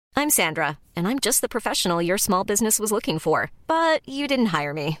I'm Sandra, and I'm just the professional your small business was looking for. But you didn't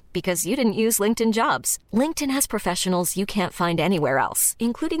hire me because you didn't use LinkedIn Jobs. LinkedIn has professionals you can't find anywhere else,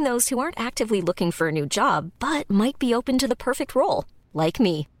 including those who aren't actively looking for a new job, but might be open to the perfect role, like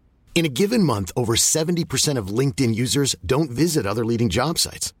me. In a given month, over 70% of LinkedIn users don't visit other leading job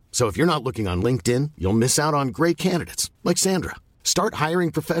sites. So if you're not looking on LinkedIn, you'll miss out on great candidates like Sandra. Start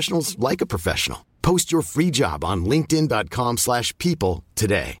hiring professionals like a professional. Post your free job on linkedin.com/people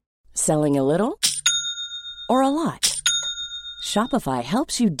today. Selling a little or a lot? Shopify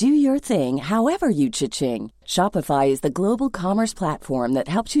helps you do your thing however you cha-ching. Shopify is the global commerce platform that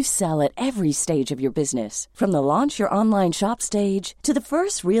helps you sell at every stage of your business. From the launch your online shop stage to the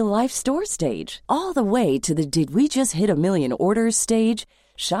first real-life store stage, all the way to the did we just hit a million orders stage.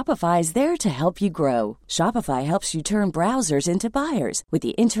 Shopify is there to help you grow. Shopify helps you turn browsers into buyers with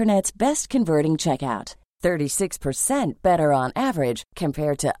the internet's best converting checkout. 36% better on average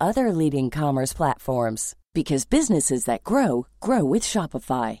compared to other leading commerce platforms. Because businesses that grow, grow with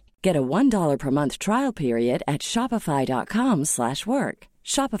Shopify. Get a $1 per month trial period at shopify.com/work.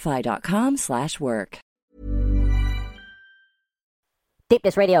 Shopify.com/work. Deep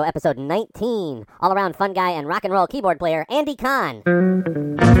Dish Radio, episode 19. All-around fun guy and rock and roll keyboard player, Andy Kahn.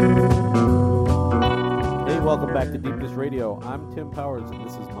 Hey, welcome back to Deep Dish Radio. I'm Tim Powers, and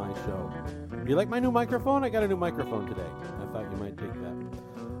this is my show. Do you like my new microphone? I got a new microphone today. I thought you might take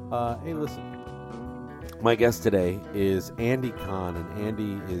that. Hey, listen. My guest today is Andy Kahn, and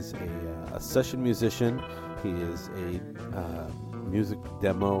Andy is a session musician. He is a music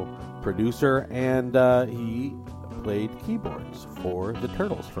demo producer, and he played keyboards for the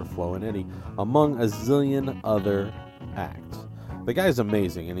Turtles, for Flo and Eddie, among a zillion other acts. The guy's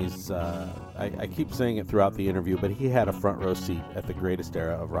amazing, and he's, I keep saying it throughout the interview, but he had a front row seat at the greatest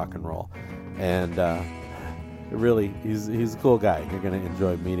era of rock and roll. And really, he's a cool guy. You're going to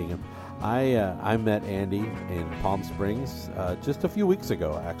enjoy meeting him. I met Andy in Palm Springs just a few weeks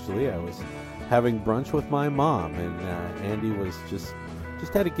ago, actually. I was having brunch with my mom, and Andy was just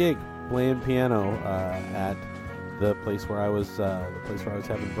had a gig playing piano at the place where I was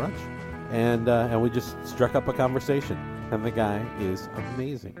having brunch, and we just struck up a conversation. And the guy is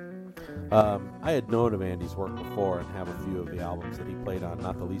amazing. I had known of Andy's work before and have a few of the albums that he played on,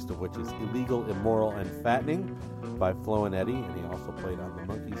 not the least of which is Illegal, Immoral, and Fattening by Flo and Eddie, and he also played on the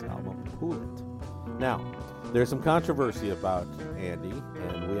Monkees album Pool It. Now, there's some controversy about Andy,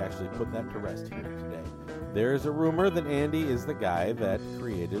 and we actually put that to rest here today. There's a rumor that Andy is the guy that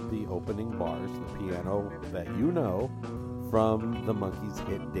created the opening bars, the piano that you know from the Monkees'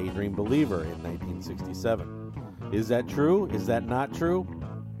 hit Daydream Believer in 1967. Is that true? Is that not true?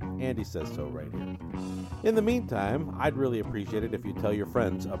 Andy says so right here. In the meantime, I'd really appreciate it if you tell your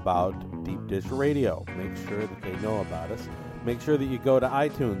friends about Deep Dish Radio. Make sure that they know about us. Make sure that you go to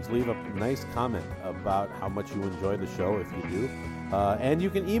iTunes, leave a nice comment about how much you enjoy the show if you do. And you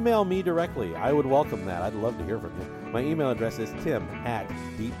can email me directly. I would welcome that. I'd love to hear from you. My email address is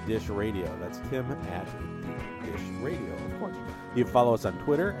tim@deepdishradio. That's tim@deepdishradio, of course. You can follow us on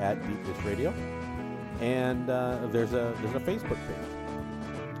Twitter @deepdishradio. And there's a Facebook page.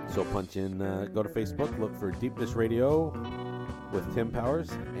 So punch in, go to Facebook, look for Deep Dish Radio with Tim Powers,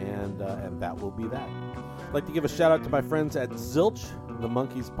 and that will be that. I'd like to give a shout out to my friends at Zilch, the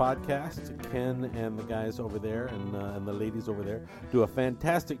Monkees podcast. Ken and the guys over there and the ladies over there do a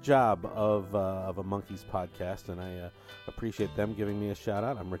fantastic job of a Monkees podcast, and I appreciate them giving me a shout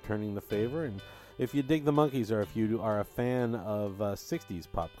out. I'm returning the favor, and if you dig the Monkees, or if you are a fan of 60s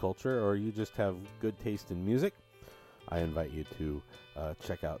pop culture, or you just have good taste in music, I invite you to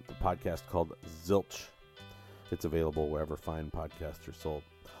check out the podcast called Zilch. It's available wherever fine podcasts are sold.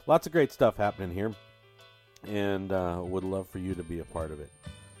 Lots of great stuff happening here, and would love for you to be a part of it.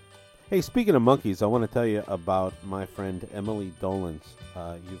 Hey, speaking of Monkees, I want to tell you about my friend Emily Dolenz.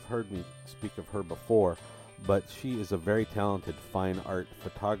 You've heard me speak of her before, but she is a very talented fine art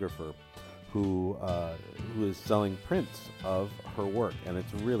photographer who is selling prints of her work, and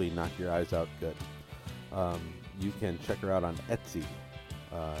it's really knock your eyes out good. You can check her out on Etsy.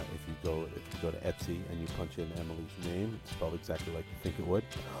 If you go to Etsy and you punch in Emily's name, it's spelled exactly like you think it would.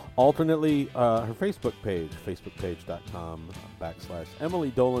 Alternately, her Facebook page,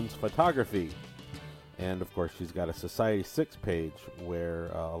 facebook.com/Emily Dolenz Photography. And of course, she's got a Society6 page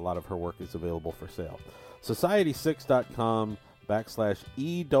where a lot of her work is available for sale.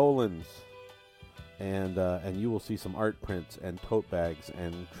 Society6.com/eDolenz. And you will see some art prints and tote bags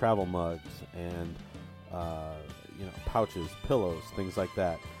and travel mugs and pouches, pillows, things like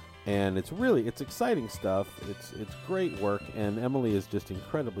that. And it's exciting stuff. It's great work, and Emily is just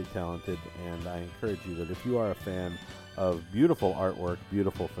incredibly talented. And I encourage you that if you are a fan of beautiful artwork,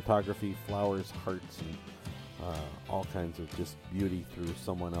 beautiful photography, flowers, hearts, and all kinds of just beauty through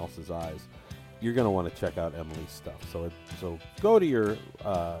someone else's eyes. You're going to want to check out Emily's stuff. So go to your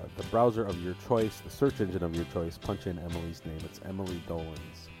the browser of your choice, the search engine of your choice, punch in Emily's name. It's Emily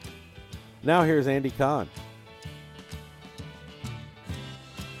Dolenz. Now here's Andy Kahn.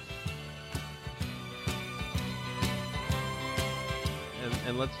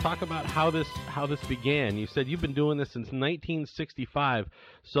 And let's talk about how this began. You said you've been doing this since 1965.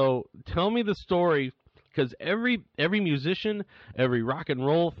 So tell me the story, because every musician, every rock and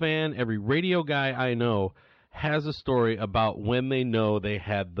roll fan, every radio guy I know has a story about when they know they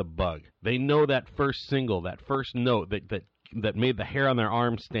had the bug. They know that first single, that first note that made the hair on their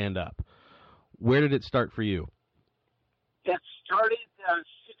arm stand up. Where did it start for you? It started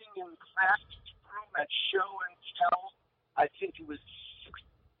sitting in class room at show and tell. I think it was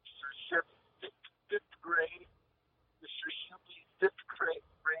fifth grade, Mr. Hughley's fifth grade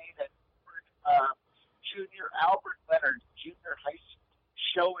at Junior Albert Leonard Junior High School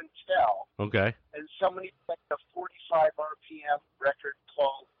show and tell. Okay. And somebody played a 45 RPM record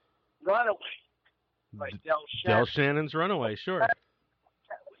called Runaway by Del Shannon. Del Shannon's Runaway, sure.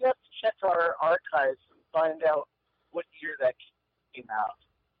 We have to check our archives and find out what year that came out.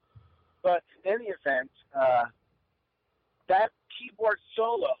 But in any event, that keyboard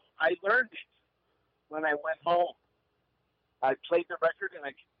solo, I learned it when I went home. I played the record, and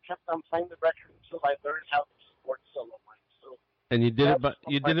I kept on playing the record until I learned how the keyboard solo went. So, and you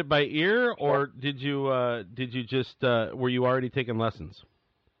did it by ear, or did you just were you already taking lessons?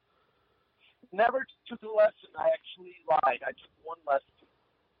 Never took a lesson. I actually lied. I took one lesson.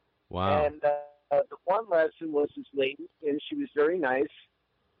 Wow. And the one lesson was this lady, and she was very nice,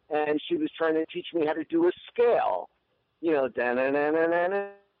 and she was trying to teach me how to do a scale. You know,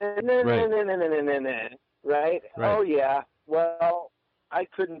 right? Oh, yeah. Well, I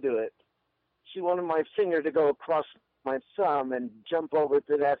couldn't do it. She wanted my finger to go across my thumb and jump over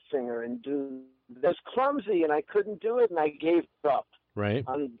to that finger and do. It was clumsy, and I couldn't do it, and I gave up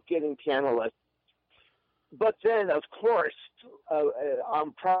on getting piano lessons. But then, of course,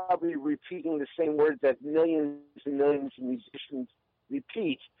 I'm probably repeating the same word that millions and millions of musicians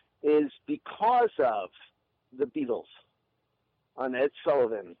repeat, is because of the Beatles on Ed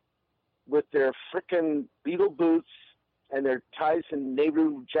Sullivan with their frickin' Beatle boots and their ties and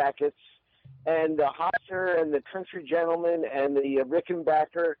Nehru jackets and the Hofner and the Country Gentleman and the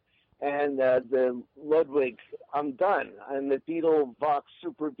Rickenbacker and the Ludwig. I'm done. And the Beatle Vox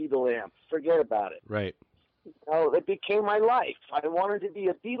Super Beatle amp. Forget about it. Right. Oh, it became my life. I wanted to be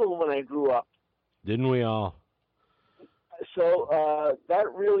a Beatle when I grew up. Didn't we all? So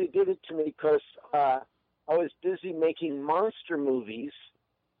that really did it to me because I was busy making monster movies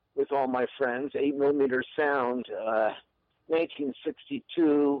with all my friends, 8mm sound,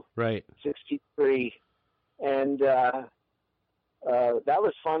 1962, right, 63, and that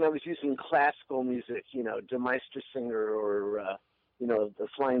was fun. I was using classical music, you know, De Meistersinger or you know, the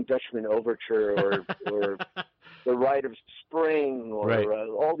Flying Dutchman Overture or The Rite of Spring or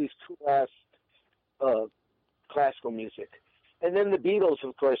all these cool-ass classical music. And then the Beatles,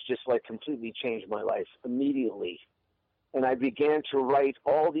 of course, just like completely changed my life immediately. And I began to write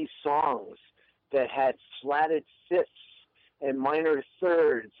all these songs that had flatted fifths and minor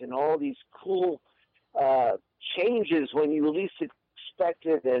thirds and all these cool changes when you least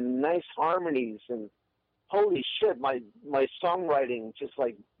expected and nice harmonies. And holy shit, my songwriting just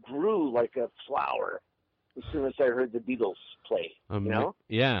like grew like a flower as soon as I heard the Beatles play, you know?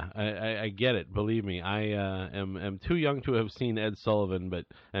 Yeah, I get it. Believe me, I am too young to have seen Ed Sullivan,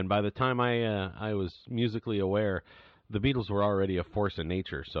 and by the time I was musically aware, the Beatles were already a force of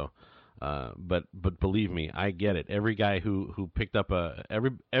nature. So, but believe me, I get it. Every guy who picked up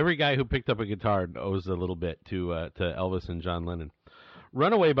every guy who picked up a guitar owes a little bit to Elvis and John Lennon.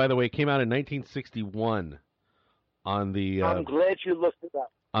 Runaway, by the way, came out in 1961 on the. I'm glad you looked it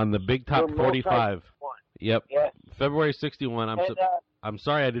up. On the Big Top 45. Yep. Yes. February 61. I'm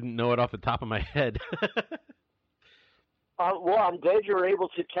sorry I didn't know it off the top of my head. Well, I'm glad you were able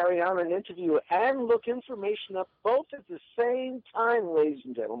to carry on an interview and look information up both at the same time, ladies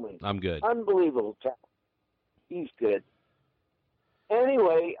and gentlemen. I'm good. Unbelievable. He's good.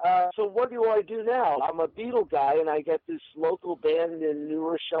 Anyway, so what do I do now? I'm a Beatle guy, and I get this local band in New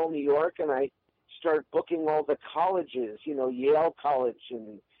Rochelle, New York, and I start booking all the colleges, you know, Yale College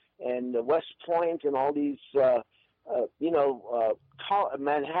and West Point and all these,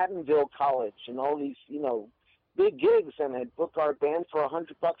 Manhattanville College and all these, you know, big gigs, and I'd book our band for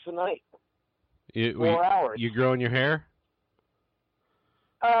 $100 a night. 4 hours. You growing your hair?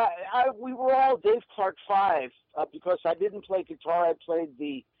 We were all Dave Clark 5 because I didn't play guitar. I played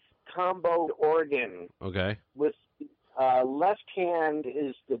the combo organ. Okay. With left hand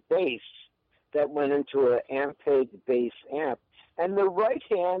is the bass that went into an Ampeg bass amp, and the right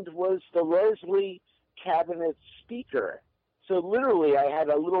hand was the Leslie cabinet speaker. So literally, I had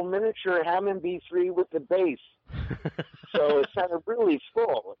a little miniature Hammond B3 with the bass. So it sounded really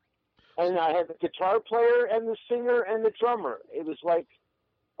full. And I had the guitar player and the singer and the drummer. It was like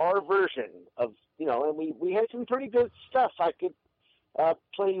our version of, and we had some pretty good stuff. I could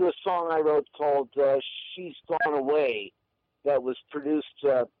play you a song I wrote called She's Gone Away that was produced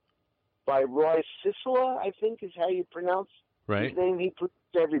by Roy Sisula, I think is how you pronounce his name. He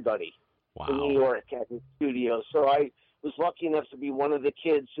produced everybody in New York at the studio. So I was lucky enough to be one of the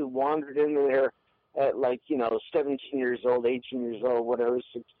kids who wandered in there at 17 years old, 18 years old, whatever,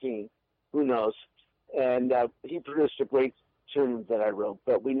 16, who knows. And he produced a great tune that I wrote,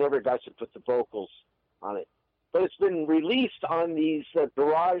 but we never got to put the vocals on it. But it's been released on these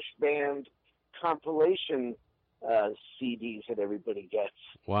Garage Band compilation CDs that everybody gets.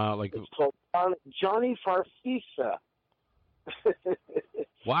 Wow. It's called Johnny Farfisa.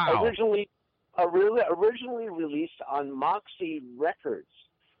 Wow. Originally released on Moxie Records.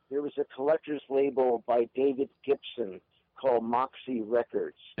 There was a collector's label by David Gibson called Moxie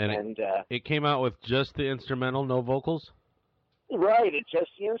Records. And it came out with just the instrumental, no vocals? Right, it's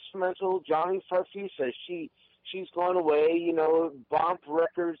just the instrumental. Johnny Farfisa, she's gone away. Bomp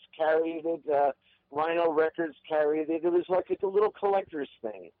Records carried it. Rhino Records carried it. It was like a little collector's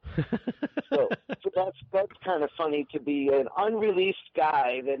thing. so that's kind of funny to be an unreleased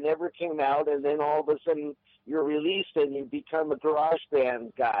guy that never came out, and then all of a sudden you're released and you become a garage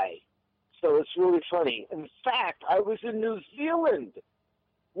band guy. So it's really funny. In fact, I was in New Zealand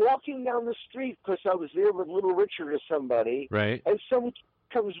walking down the street because I was there with Little Richard or somebody. Right. And someone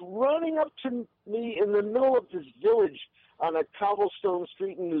comes running up to me in the middle of this village on a cobblestone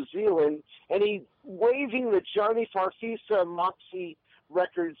street in New Zealand, and he waving the Johnny Farfisa Moxie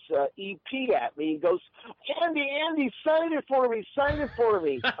Records EP at me. He goes, Andy, sign it for me.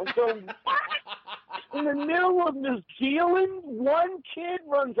 I'm going, what? In the middle of New Zealand, one kid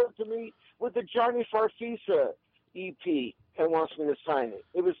runs up to me with the Johnny Farfisa EP and wants me to sign it.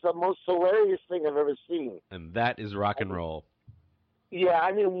 It was the most hilarious thing I've ever seen. And that is rock and roll. Yeah,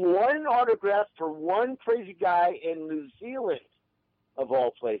 one autograph for one crazy guy in New Zealand, of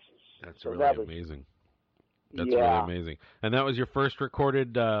all places. That's really amazing. That's really amazing. And that was your first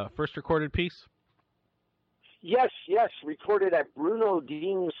recorded piece? Yes, recorded at Bruno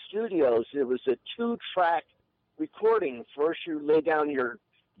Dean Studios. It was a 2-track recording. First you lay down your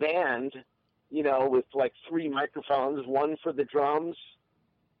band, with 3 microphones, one for the drums,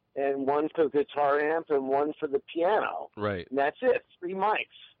 and one for the guitar amp, and one for the piano. Right. And that's it, 3 mics.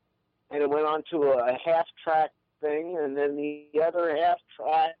 And it went on to a half-track thing, and then the other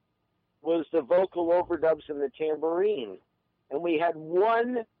half-track was the vocal overdubs and the tambourine. And we had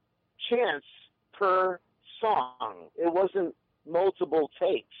one chance per song. It wasn't multiple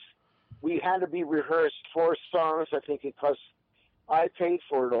takes. We had to be rehearsed 4 songs. I think it cost, I paid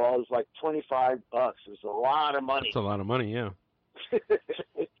for it all. It was like $25. It was a lot of money. That's a lot of money, yeah.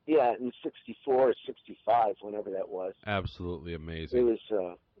 Yeah, in 64 or 65, whenever that was. Absolutely amazing. It was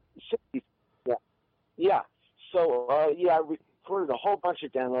 60. Yeah. So I recorded a whole bunch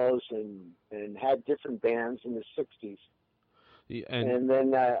of demos and had different bands in the 60s. And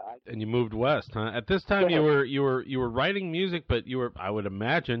then and you moved west, huh? At this time, you were writing music, but I would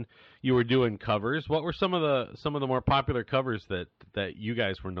imagine you were doing covers. What were some of the more popular covers that you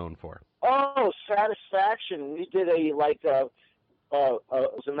guys were known for? Oh, Satisfaction. We did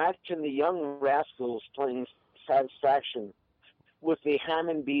imagine the Young Rascals playing Satisfaction with the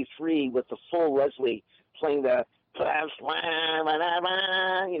Hammond B3 with the full Leslie playing the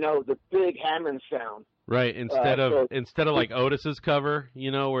big Hammond sound. Right, instead of like Otis's cover,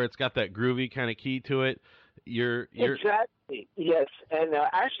 where it's got that groovy kind of key to it. You're exactly, yes. And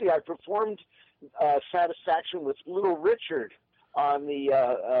actually, I performed Satisfaction with Little Richard on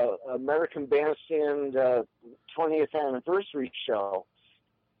the American Bandstand 20th anniversary show,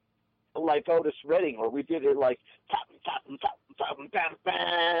 like Otis Redding, where we did it like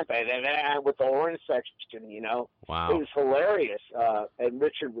with the horn section, Wow. It was hilarious. And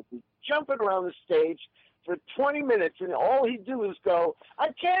Richard would be jumping around the stage for 20 minutes, and all he'd do is go, I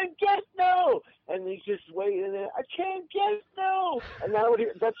can't get no! And he's just waiting there, I can't get no! And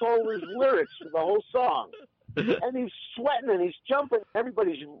that's all his lyrics for the whole song. And he's sweating and he's jumping.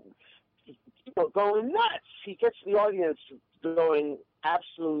 Everybody's going nuts. He gets the audience going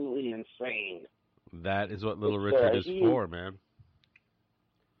absolutely insane. That is what Little Richard is for, man.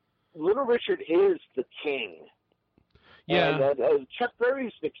 Little Richard is the king. Yeah. And Chuck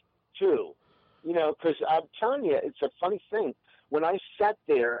Berry's the king, too. You know, because I'm telling you, it's a funny thing. When I sat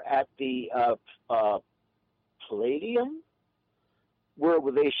there at the Palladium, where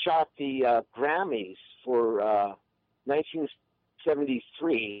they shot the Grammys for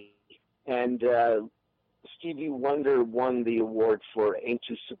 1973, and Stevie Wonder won the award for Ain't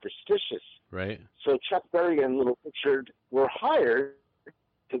Too Superstitious. Right. So Chuck Berry and Little Richard were hired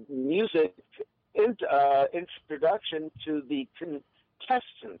to music introduction to the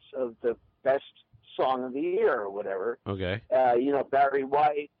contestants of the best song of the year or whatever. Okay. You know, Barry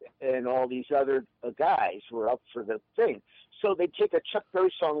White and all these other guys were up for the thing. So they take a Chuck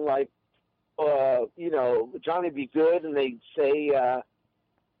Berry song like, you know, Johnny Be Good, and they say,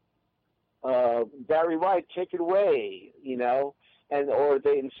 Barry White, take it away, you know, or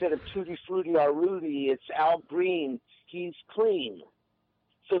they, instead of Tutti Frutti or Rudy, it's Al Green, he's clean.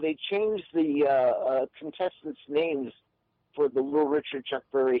 So they changed the contestants' names for the Little Richard Chuck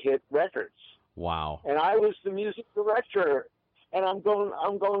Berry hit records. Wow. And I was the music director, and I'm going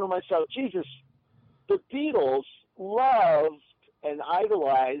to myself, Jesus, the Beatles loved and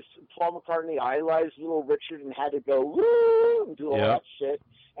idolized, Paul McCartney idolized Little Richard and had to go woo and do all that shit.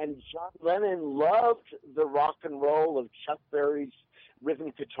 And John Lennon loved the rock and roll of Chuck Berry's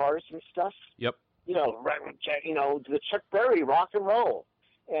rhythm guitars and stuff. Yep. You know, the Chuck Berry rock and roll.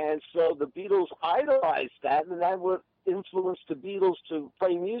 And so the Beatles idolized that, and that would influence the Beatles to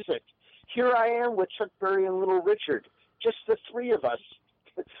play music. Here I am with Chuck Berry and Little Richard, just the three of us,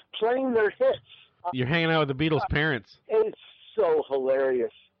 playing their hits. You're hanging out with the Beatles' parents. It's so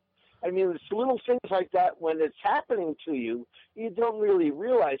hilarious. I mean, it's little things like that, when it's happening to you, you don't really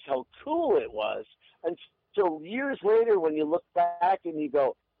realize how cool it was until years later when you look back and you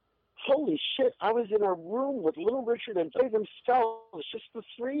go, holy shit, I was in a room with Little Richard and they themselves, just the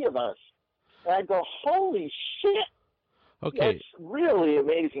three of us. And I go, holy shit. Okay. That's really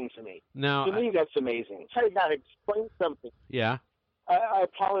amazing to me. Now, to me, that's amazing. I got to explain something. Yeah. I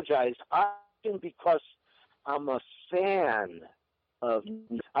apologize. I think because I'm a fan of.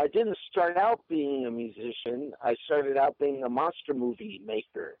 I didn't start out being a musician. I started out being a monster movie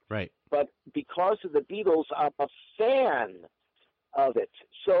maker. Right. But because of the Beatles, I'm a fan of it.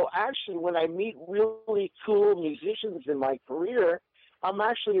 So actually, when I meet really cool musicians in my career, I'm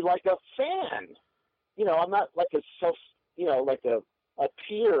actually like a fan. You know, I'm not like like a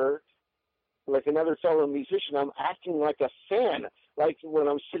peer, like another fellow musician. I'm acting like a fan. Like when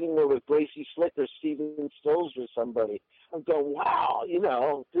I'm sitting there with Gracie Slick or Steven Stills or somebody, I'm going, wow, you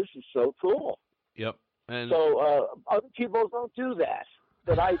know, this is so cool. Yep. And so other people don't do that,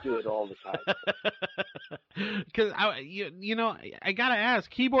 but I do it all the time. Because you know, I gotta ask,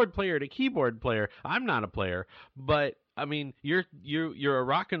 keyboard player to keyboard player. I'm not a player, but I mean, you're a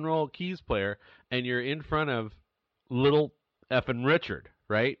rock and roll keys player, and you're in front of Little effing Richard,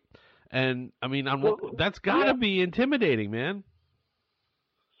 right? And I mean, that's gotta be intimidating, man.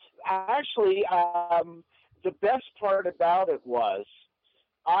 Actually, the best part about it was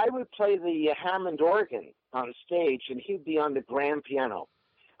I would play the Hammond organ on stage, and he'd be on the grand piano.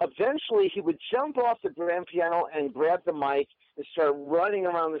 Eventually, he would jump off the grand piano and grab the mic and start running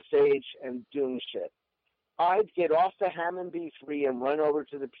around the stage and doing shit. I'd get off the Hammond B3 and run over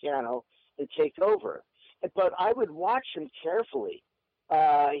to the piano and take over. But I would watch him carefully.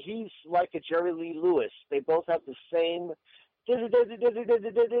 He's like a Jerry Lee Lewis. They both have the same, you know,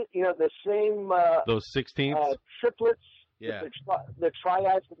 the same those 16ths triplets. Yeah. The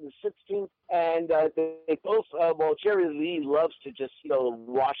triads and the 16th, and they both. Well, Jerry Lee loves to just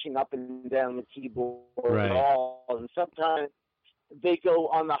washing up and down the keyboard right. and all, and sometimes they go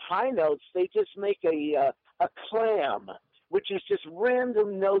on the high notes. They just make a clam, which is just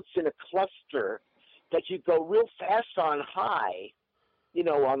random notes in a cluster that you go real fast on high, you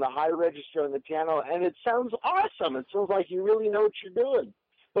know, on the high register on the piano, and it sounds awesome. It sounds like you really know what you're doing,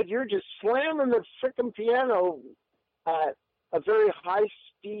 but you're just slamming the frickin' piano at a very high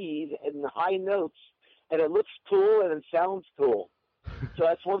speed and high notes, and it looks cool and it sounds cool. So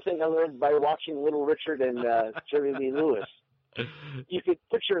that's one thing I learned by watching Little Richard and Jerry Lee Lewis. You could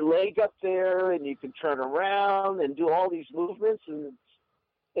put your leg up there and you can turn around and do all these movements, and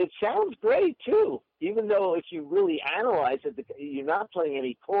it sounds great too, even though if you really analyze it, you're not playing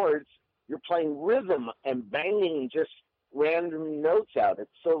any chords, you're playing rhythm and banging just random notes out.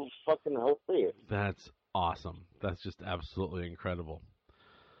 It's so fucking hilarious. That's awesome. That's just absolutely incredible.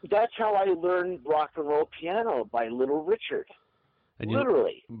 That's how I learned rock and roll piano, by Little Richard. And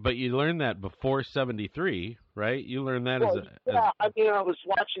literally. But you learned that before 73, right? You learned that I mean, I was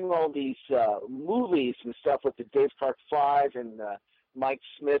watching all these movies and stuff with the Dave Clark Five and Mike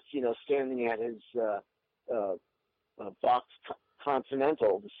Smith, standing at his Vox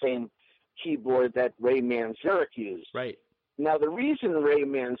Continental, the same keyboard that Ray Manzarek used. Right. Now, the reason Ray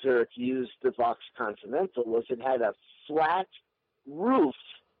Manzarek used the Vox Continental was it had a flat roof,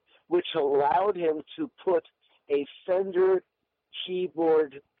 which allowed him to put a Fender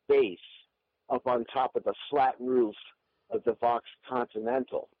keyboard bass up on top of the flat roof of the Vox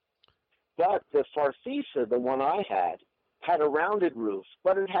Continental. But the Farfisa, the one I had a rounded roof,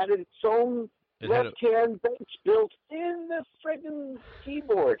 but it had its own left-hand bass built in the friggin'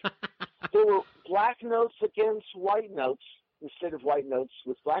 keyboard. There were black notes against white notes instead of white notes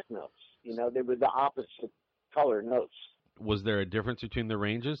with black notes. They were the opposite color notes. Was there a difference between the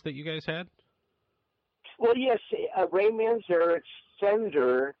ranges that you guys had? Well, yes. Ray Manzarek's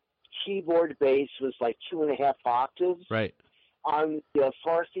Fender keyboard bass was like 2.5 octaves. Right. On the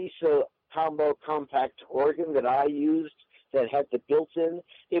Farfisa combo compact organ that I used that had the built-in,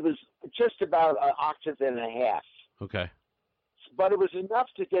 it was just about an octave and a half. Okay. But it was enough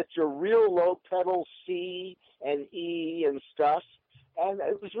to get your real low pedal C and E and stuff, and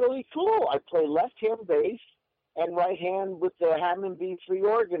it was really cool. I play left-hand bass and right hand with the Hammond B3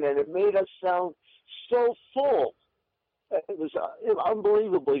 organ, and it made us sound so full. It was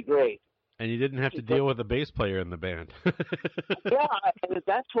unbelievably great. And you didn't have to deal with a bass player in the band. Yeah, and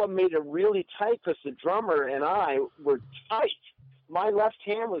that's what made it really tight, because the drummer and I were tight. My left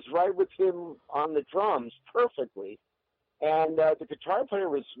hand was right with him on the drums perfectly. And the guitar player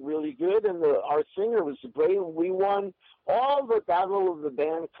was really good, and our singer was great, and we won all the Battle of the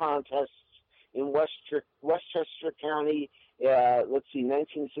Band contests in Westchester County,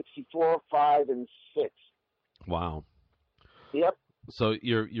 1964, 5, and 6. Wow. Yep. So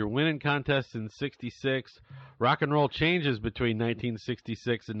you're winning contests in 66. Rock and roll changes between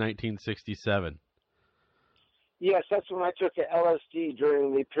 1966 and 1967. Yes, that's when I took LSD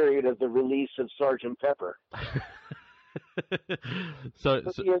during the period of the release of Sgt. Pepper. So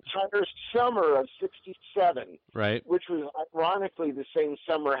the entire summer of 67, right, which was ironically the same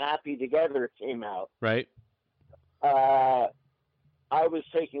summer Happy Together came out. Right. I was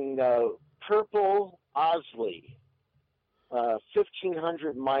taking Purple Osley,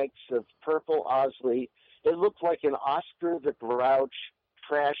 1,500 mics of Purple Osley. It looked like an Oscar the Grouch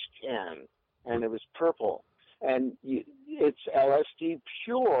trash can, and it was purple. And it's LSD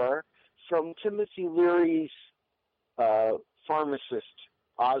pure from Timothy Leary's pharmacist,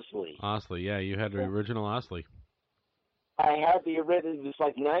 Osley. Osley, yeah, you had the original Osley. I had the original. It was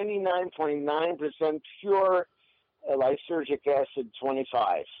like 99.9% pure lysergic acid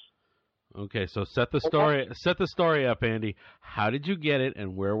 25. Okay, so set the story up, Andy. How did you get it,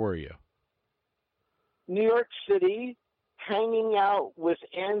 and where were you? New York City, hanging out with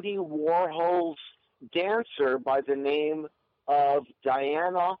Andy Warhol's dancer by the name of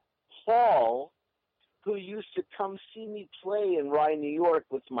Diana Hall, who used to come see me play in Rye, New York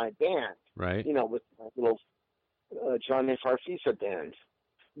with my band. Right. With my little Johnny Farfisa band.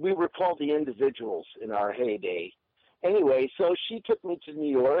 We were called the Individuals in our heyday. Anyway, so she took me to New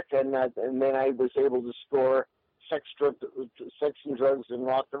York, and then I was able to score Sex and Drugs and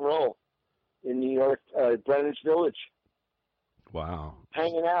Rock and Roll in New York, Greenwich Village. Wow.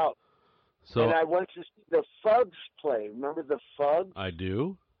 Hanging out. So, and I went to see the Fugs play. Remember the Fugs? I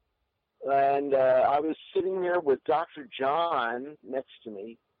do. And I was sitting there with Dr. John next to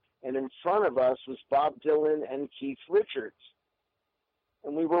me, and in front of us was Bob Dylan and Keith Richards.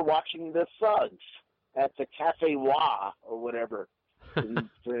 And we were watching the Thugs at the Cafe Wah or whatever in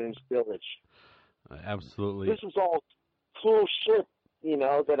Greenwich Village. Absolutely. This was all cool shit,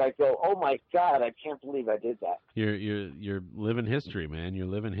 that I go, oh my God, I can't believe I did that. You're living history, man. You're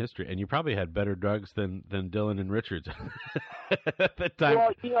living history, and you probably had better drugs than Dylan and Richards at that time.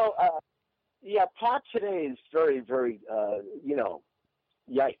 Well, yeah, pot today is very, very,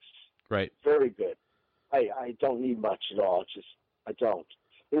 yikes. Right. Very good. I don't need much at all. It's just I don't.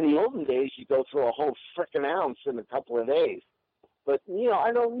 In the olden days, you go through a whole frickin' ounce in a couple of days. But,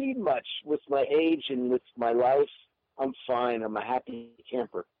 I don't need much with my age and with my life. I'm fine. I'm a happy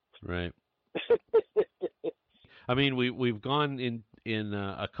camper. Right. I mean, we've gone in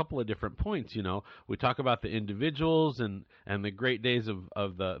a couple of different points. We talk about the Individuals and the great days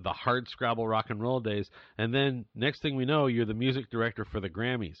of the hard Scrabble rock and roll days, and then next thing we know, you're the music director for the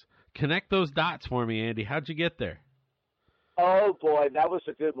Grammys. Connect those dots for me, Andy. How'd you get there? Oh boy, that was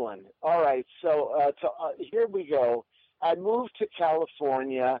a good one. All right, so here we go. I moved to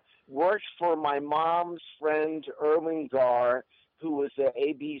California, worked for my mom's friend Erwin Garr, who was an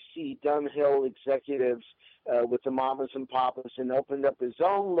ABC Dunhill executive with the Mamas and Papas, and opened up his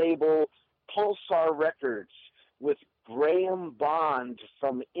own label, Pulsar Records, with Graham Bond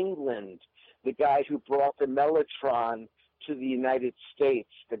from England, the guy who brought the Mellotron to the United States,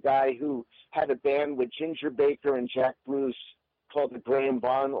 the guy who had a band with Ginger Baker and Jack Bruce called the Graham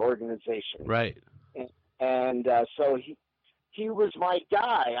Bond Organization. Right. And so he was my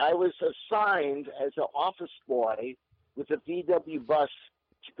guy. I was assigned as an office boy with a VW bus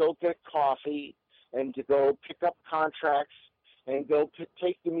to go get coffee and to go pick up contracts and go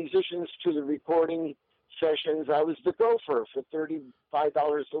take the musicians to the recording sessions. I was the gopher for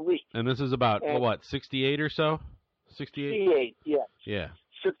 $35 a week. And this is about, 68 or so? 68? 68, yes. Yeah.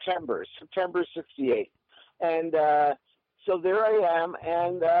 September 68. And so there I am,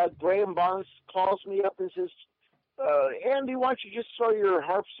 and Graham Bonds calls me up and says, Andy, why don't you just throw your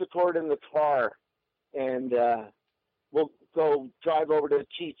harpsichord in the car, and we'll go drive over to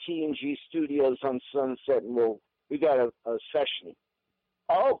TT&G Studios on Sunset, and we got a session.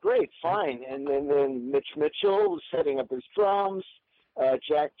 Oh, great, fine. And then Mitch Mitchell was setting up his drums.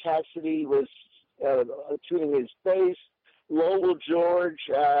 Jack Cassidy was tuning his bass. Lowell George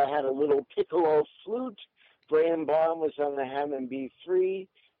had a little piccolo flute. Graham Bond was on the Hammond B3,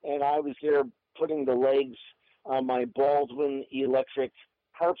 and I was there putting the legs on my Baldwin electric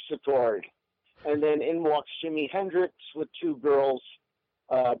harpsichord. And then in walks Jimi Hendrix with two girls,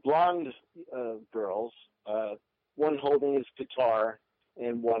 blonde girls, one holding his guitar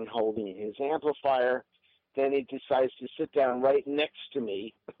and one holding his amplifier. Then he decides to sit down right next to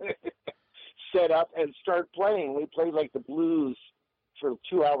me, set up, and start playing. We played like the blues for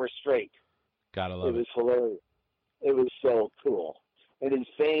 2 hours straight. Gotta love it. It was hilarious. It was so cool. And his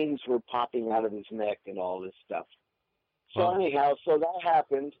veins were popping out of his neck and all this stuff. So anyhow, so that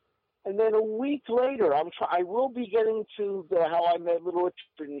happened. And then a week later, I will be getting to how I met Little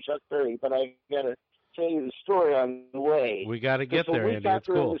Richard and Chuck Berry, but I got to tell you the story on the way. We got to get there, Andy. That's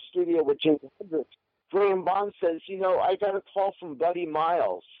cool. A week after in the studio with Jimi Hendrix, Graham Bond says, I got a call from Buddy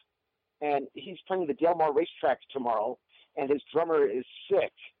Miles, and he's playing the Del Mar Racetrack tomorrow, and his drummer is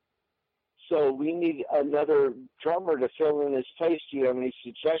sick. So we need another drummer to fill in his place. Do you have any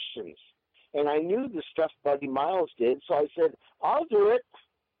suggestions? And I knew the stuff Buddy Miles did, so I said, I'll do it.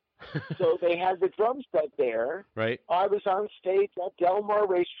 So they had the drum set there. Right. I was on stage at Del Mar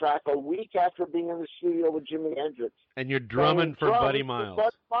Racetrack a week after being in the studio with Jimi Hendrix. And you're drumming for Buddy Miles.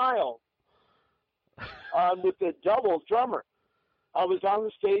 Buddy Miles. With the double drummer. I was on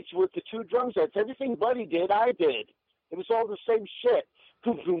the stage with the two drum sets. Everything Buddy did, I did. It was all the same shit.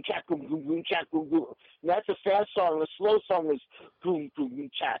 Boom, boom, chak, boom, boom, boom, chak, boom, boom. And that's a fast song. The slow song was boom, boom,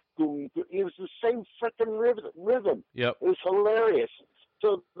 chak, boom, boom. It was the same freaking rhythm. Yep. It was hilarious.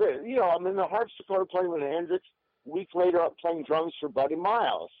 So, I'm in the harpsichord playing with Hendrix. A week later, I'm playing drums for Buddy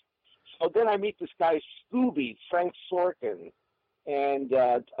Miles. So then I meet this guy, Scooby, Frank Sorkin, and,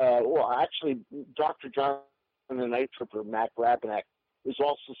 actually, Dr. John the Night Tripper, Mac Rabenak, was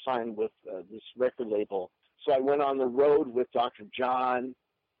also signed with this record label. So I went on the road with Dr. John.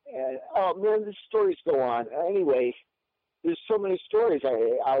 And, oh, man, the stories go on. Anyway, there's so many stories.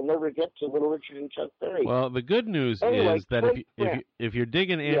 I'll never get to Little Richard and Chuck Berry. Well, the good news is that if you're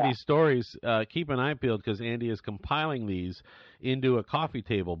digging Andy's stories, keep an eye peeled, because Andy is compiling these into a coffee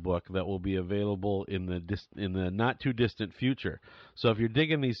table book that will be available in the not too distant future. So if you're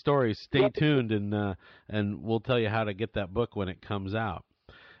digging these stories, stay tuned, and we'll tell you how to get that book when it comes out.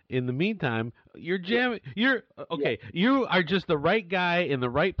 In the meantime, you're jamming. You are just the right guy in the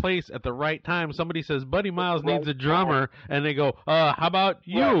right place at the right time. Somebody says Buddy Miles needs a drummer, and they go, how about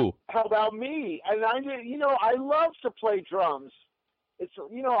you? Well, how about me? And I love to play drums. It's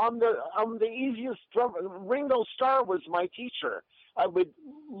I'm the easiest drummer. Ringo Starr was my teacher. I would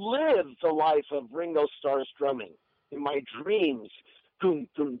live the life of Ringo Starr's drumming in my dreams. Boom,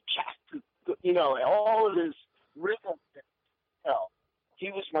 boom, chak, all of his rhythm. He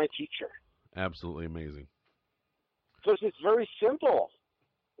was my teacher. Absolutely amazing. Because it's very simple.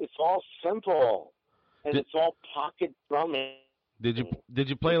 It's all simple, and it's all pocket drumming. Did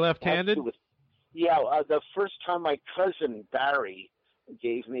you play left-handed? Yeah. The first time my cousin Barry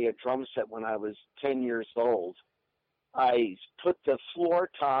gave me a drum set when I was 10 years old, I put the floor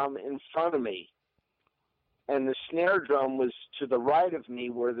tom in front of me, and the snare drum was to the right of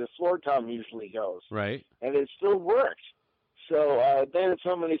me where the floor tom usually goes. Right. And it still worked. So then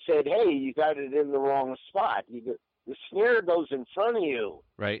somebody said, hey, you got it in the wrong spot. The snare goes in front of you.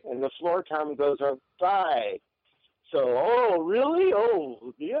 Right. And the floor tom goes outside. So, oh, really?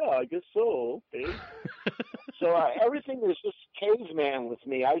 Oh, yeah, I guess so. Okay. So everything is just caveman with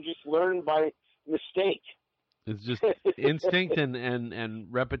me. I just learned by mistake. It's just instinct and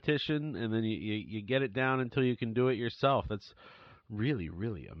repetition, and then you get it down until you can do it yourself. That's really,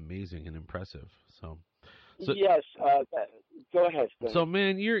 really amazing and impressive. So. So, yes. Go ahead. So,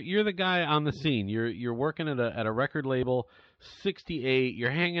 man, you're the guy on the scene. You're working at a record label, 68.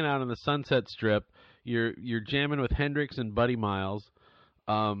 You're hanging out on the Sunset Strip. You're jamming with Hendrix and Buddy Miles,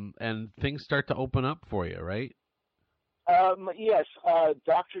 and things start to open up for you, right? Yes.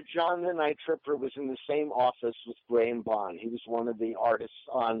 Dr. John the Night Tripper was in the same office with Graham Bond. He was one of the artists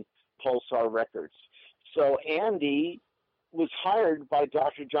on Pulsar Records. So Andy was hired by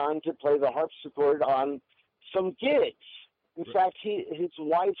Dr. John to play the harpsichord on some gigs. In fact, his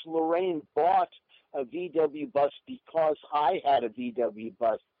wife Lorraine bought a VW bus because I had a VW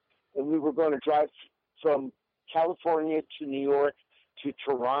bus, and we were going to drive from California to New York to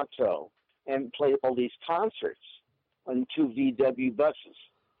Toronto and play all these concerts on 2 VW buses,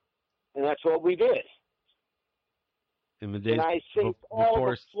 and that's what we did. In the days, and I saved all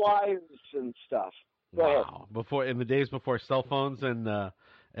the flyers and stuff. Go ahead. In the days before cell phones and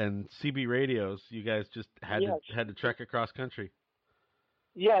CB radios, you guys just had to trek across country.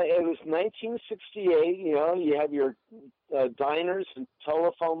 Yeah, it was 1968. You know, you have your diners and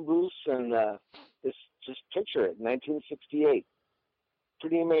telephone booths, and just picture it, 1968.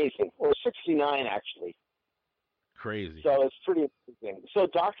 Pretty amazing, or 69 actually. Crazy. So it's pretty amazing. So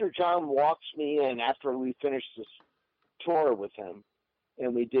Dr. John walks me in after we finished this tour with him,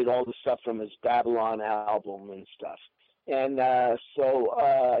 and we did all the stuff from his Babylon album and stuff. And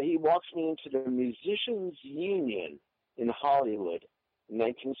so he walks me into the Musicians Union in Hollywood in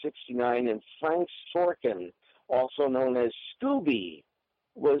 1969, and Frank Sorkin, also known as Scooby,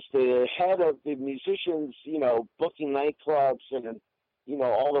 was the head of the musicians, you know, booking nightclubs, and, you know,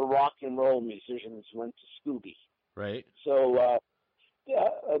 all the rock and roll musicians went to Scooby. Right. So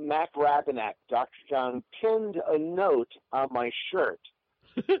Mac Rabenak, Dr. John, pinned a note on my shirt,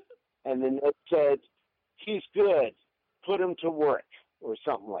 and the note said, "He's good. Put him to work," or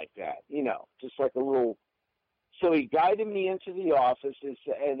something like that, you know, just like a little. So he guided me into the office,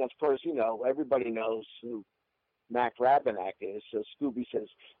 and of course, you know, everybody knows who Mac Rabenak is. So Scooby says,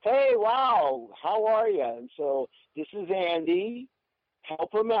 "Hey, wow, how are you?" And so, "This is Andy.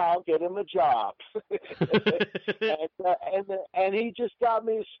 Help him out, get him a job." and he just got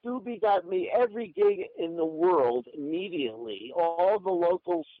me, Scooby got me every gig in the world immediately. All the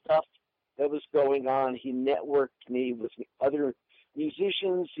local stuff that was going on, he networked me with other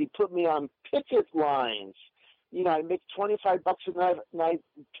musicians. He put me on picket lines. You know, I make $25 a night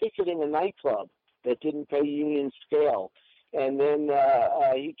picketing a nightclub that didn't pay union scale. And then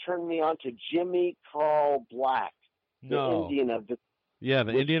he turned me on to Jimmy Carl Black, the Indian of the... Yeah,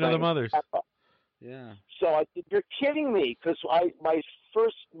 the Indian of the Mothers. Yeah. So I said, "You're kidding me," because my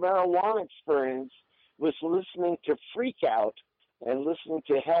first marijuana experience was listening to Freak Out and listening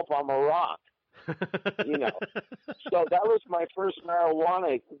to Help I'm a Rock. You know, so that was my first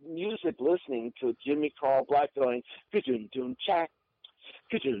marijuana music, listening to Jimmy Carl Black going ka-doon doon chak,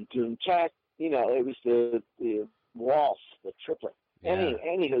 ka-doon doon chak. You know, it was the waltz, the triplet. Yeah.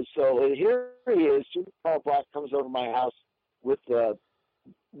 Anywho, so here he is. Jimmy Carl Black comes over to my house with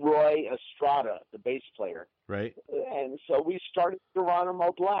Roy Estrada, the bass player. Right. And so we started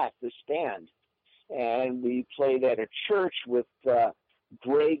Geronimo Black, this band. And we played at a church with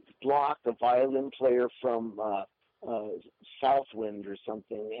Greg Block, a violin player from Southwind or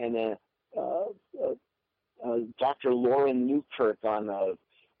something, and Dr. Lauren Newkirk on a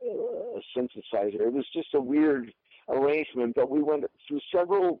synthesizer. It was just a weird arrangement, but we went through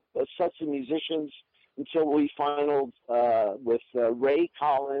several sets of musicians until we finaled with Ray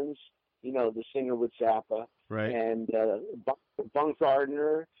Collins, you know, the singer with Zappa, right, and Bunk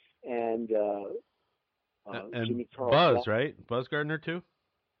Gardner, and Jimmy Carl Buzz, Black. right? Buzz Gardner too.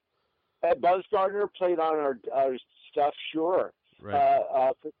 Buzz Gardner played on our stuff, sure.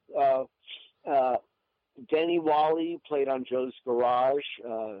 Right. Denny Wally played on Joe's Garage,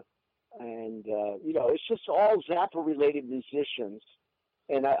 and you know, it's just all Zappa-related musicians.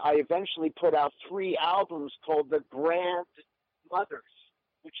 And I eventually put out 3 albums called The Grand Mothers,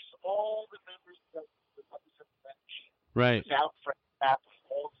 which is all the members of the Mothers of the Machine. Right. Without Frank Zappa,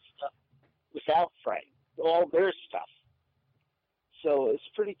 all the stuff. Without Frank, all their stuff. So it's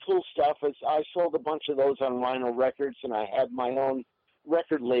pretty cool stuff. I sold a bunch of those on Rhino Records, and I had my own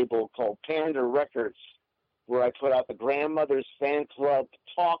record label called Panda Records, where I put out the Grandmother's Fan Club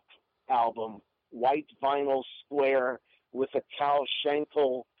Talk album, white vinyl square with a Cal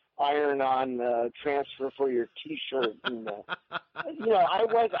Schenkel iron-on transfer for your T-shirt. And, you know, I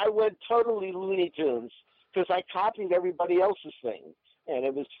went totally Looney Tunes because I copied everybody else's thing, and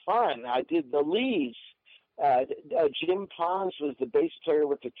it was fun. I did the Leaves. Jim Pons was the bass player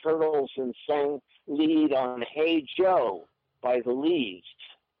with the Turtles and sang lead on Hey Joe by the Leaves.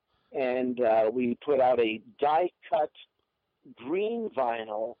 and we put out a die-cut green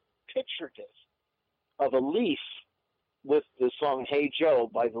vinyl picture disc of a Leaf with the song Hey Joe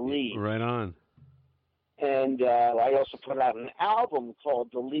by the Leaves. Right on. And I also put out an album called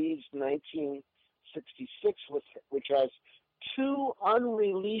The Leaves 1966, which has 2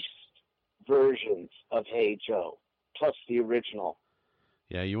 unreleased versions of Hey Joe, plus the original.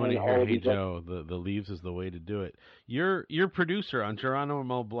 Yeah, you want to hear Hey Joe. The Leaves is the way to do it. You're producer on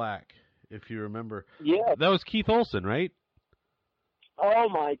Geronimo Black, if you remember. Yeah. That was Keith Olsen, right? Oh,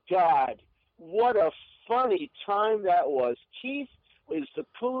 my God. What a funny time that was. Keith is the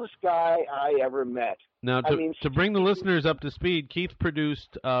coolest guy I ever met. Now, to bring the listeners up to speed, Keith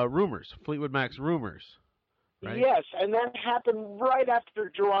produced Rumors, Fleetwood Mac's Rumors, right? Yes, and that happened right after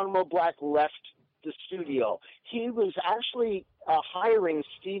Geronimo Black left the studio. He was actually hiring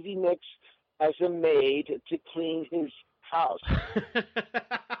Stevie Nicks as a maid to clean his house.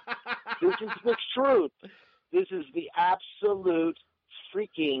 This is the truth. This is the absolute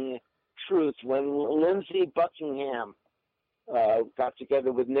freaking truth. When Lindsey Buckingham got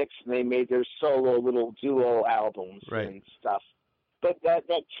together with Nicks and they made their solo little duo albums and stuff. But that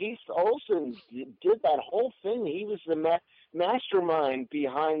Keith Olsen did that whole thing. He was the mastermind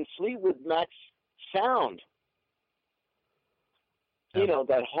behind Fleetwood Mac's sound. You know,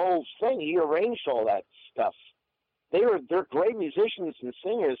 that whole thing. He arranged all that stuff. They're great musicians and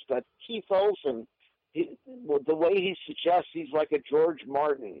singers, but Keith Olsen, the way he suggests, he's like a George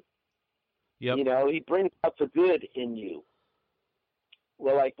Martin. Yep. You know, he brings out the good in you.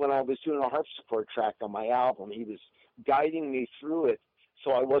 Well, like when I was doing a harpsichord track on my album, he was guiding me through it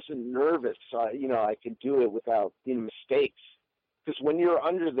so I wasn't nervous. I could do it without mistakes. Because when you're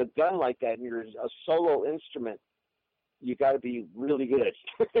under the gun like that and you're a solo instrument, you got to be really good.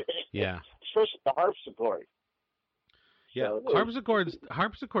 Yeah. Especially the harpsichord. Yeah, so,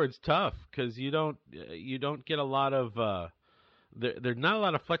 harpsichord's tough because you don't get a lot of there's not a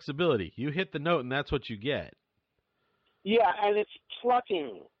lot of flexibility. You hit the note and that's what you get. Yeah, and it's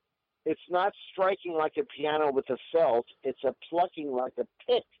plucking. It's not striking like a piano with a felt. It's a plucking like a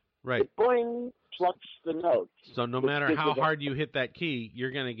pick. Right. It boing, plucks the note. So no matter how hard you hit that key,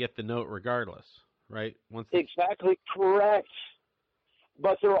 you're going to get the note regardless, right? Exactly correct.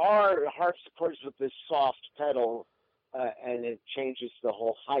 But there are harpsichords with this soft pedal, and it changes the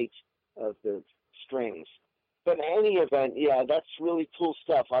whole height of the strings. But in any event, yeah, that's really cool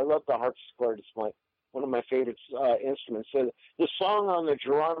stuff. I love the harpsichord. It's one of my favorite instruments. So the song on the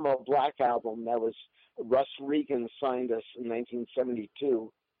Geronimo Black album that was Russ Regan signed us in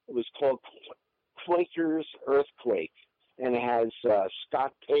 1972, it was called Quaker's Earthquake, and it has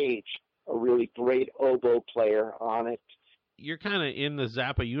Scott Page, a really great oboe player, on it. You're kind of in the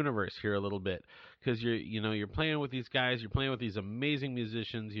Zappa universe here a little bit because you're playing with these guys, you're playing with these amazing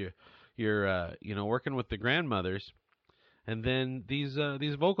musicians, you're working with the grandmothers. And then these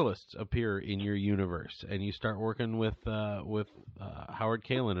vocalists appear in your universe, and you start working with Howard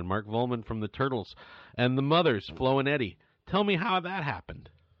Kaylan and Mark Volman from the Turtles, and the Mothers, Flo and Eddie. Tell me how that happened.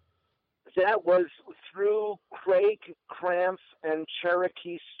 That was through Craig Krampf and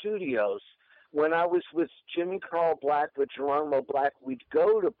Cherokee Studios. When I was with Jimmy Carl Black, with Geronimo Black, we'd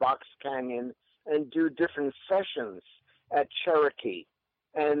go to Box Canyon and do different sessions at Cherokee.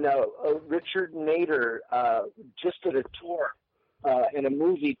 And Richard Nader just did a tour in a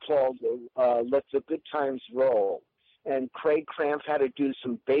movie called Let the Good Times Roll. And Craig Krampf had to do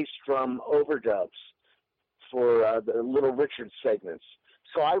some bass drum overdubs for the Little Richard segments.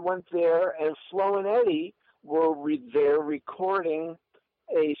 So I went there, and Flo and Eddie were there recording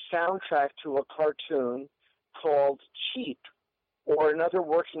a soundtrack to a cartoon called Cheap, or another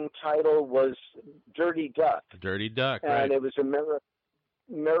working title was Dirty Duck. Dirty Duck, and right. It was a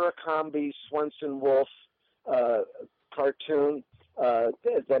Murakami Swenson Wolf cartoon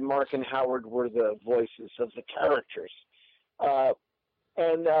that Mark and Howard were the voices of the characters.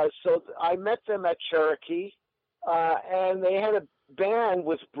 So I met them at Cherokee, and they had a band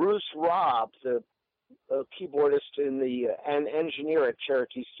with Bruce Robb, the keyboardist and engineer at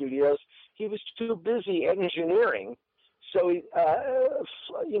Cherokee Studios. He was too busy engineering, so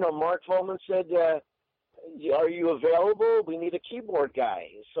Mark Volman said, "Are you available? We need a keyboard guy."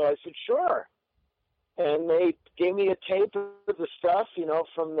 So I said, "Sure." And they gave me a tape of the stuff,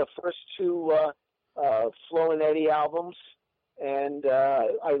 from the first two Flo and Eddie albums, and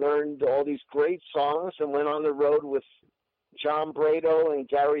I learned all these great songs and went on the road with John Brado and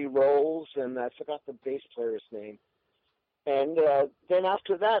Gary Rolls, and I forgot the bass player's name. And then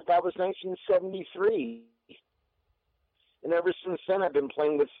after that was 1973. And ever since then, I've been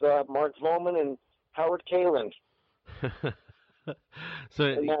playing with Mark Volman and Howard Kaylan.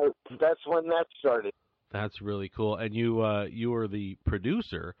 So that's when that started. That's really cool. And you were the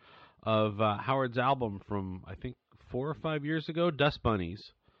producer of Howard's album from, I think, 4 or 5 years ago, Dust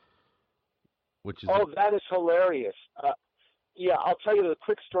Bunnies, which is that is hilarious. Yeah, I'll tell you the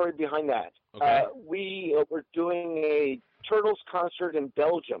quick story behind that. Okay. We were doing a Turtles concert in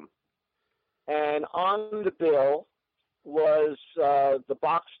Belgium, and on the bill was the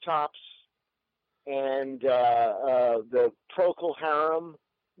Box Tops and the Procol Harum,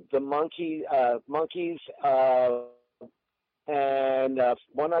 the Monkeys, and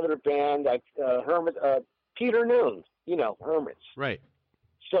one other band, Hermit, Peter Noon. You know, Hermits. Right.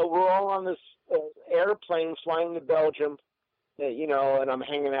 So we're all on this airplane flying to Belgium, and I'm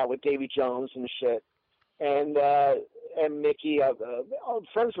hanging out with Davy Jones and shit, and Mickey. I'm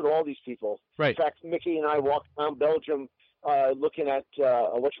friends with all these people. Right. In fact, Mickey and I walked around Belgium looking at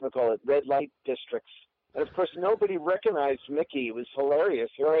red light districts, and of course nobody recognized Mickey. It was hilarious.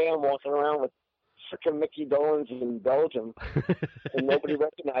 Here I am walking around with frickin' Mickey Dolenz in Belgium, and nobody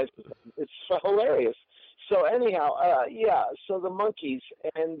recognized him. It's hilarious. So anyhow, so the Monkeys,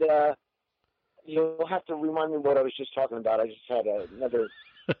 and you'll have to remind me what I was just talking about. I just had another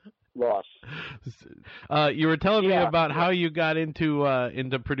loss. You were telling me about how you got into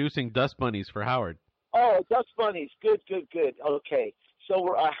producing Dust Bunnies for Howard. Oh, Dust Bunnies. Good. Okay.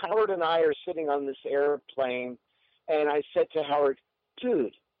 So Howard and I are sitting on this airplane, and I said to Howard,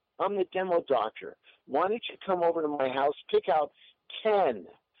 dude, I'm the demo doctor. Why don't you come over to my house, pick out 10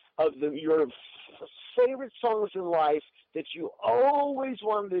 of your favorite songs in life that you always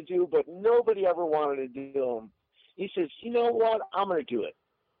wanted to do, but nobody ever wanted to do them. He says, you know what? I'm going to do it.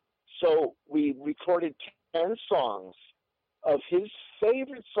 So we recorded 10 songs of his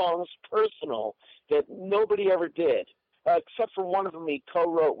favorite songs, personal, that nobody ever did, except for one of them he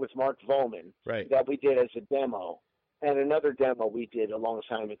co-wrote with Mark Volman, right, that we did as a demo, and another demo we did a long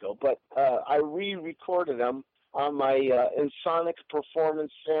time ago. But I re-recorded them on my Ensoniq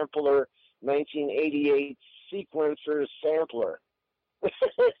Performance Sampler 1988 sequencer sampler.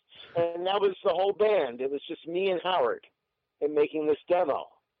 And that was the whole band. It was just me and Howard in making this demo.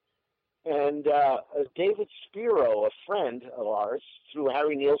 And David Spiro, a friend of ours, through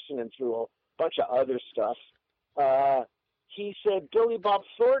Harry Nielsen and through a bunch of other stuff, he said, Billy Bob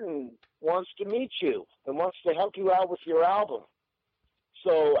Thornton wants to meet you and wants to help you out with your album.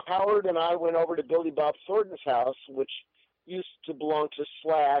 So Howard and I went over to Billy Bob Thornton's house, which used to belong to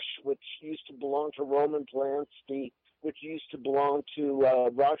Slash, which used to belong to Roman Polanski, which used to belong to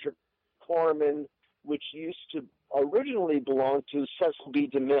Roger Corman, which used to originally belong to Cecil B.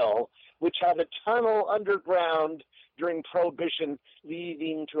 DeMille, which had a tunnel underground during Prohibition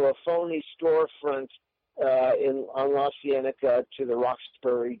leading to a phony storefront on La Cienega to the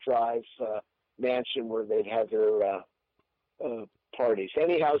Roxbury Drive mansion where they'd have their parties.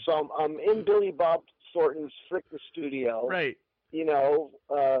 Anyhow, so I'm in Billy Bob Thornton's frickin' studio, right? And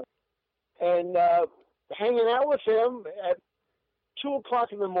hanging out with him at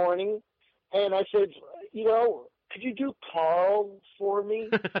 2:00 in the morning, and I said, could you do Carl for me?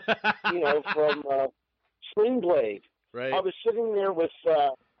 From Sling Blade. Right. I was sitting there with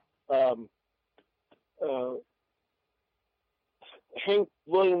Hank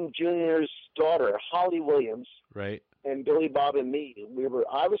Williams Jr.'s daughter, Holly Williams. Right. And Billy Bob and me.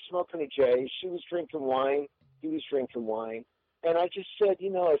 I was smoking a J, she was drinking wine, he was drinking wine. And I just said, at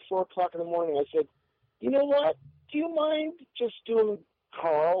 4:00 in the morning, I said, you know what? Do you mind just doing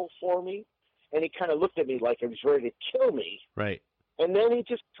Carl for me? And he kind of looked at me like he was ready to kill me. Right. And then he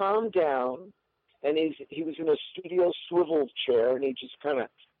just calmed down, and he was in a studio swivel chair, and he just kind of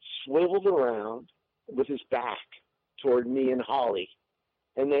swiveled around with his back toward me and Holly.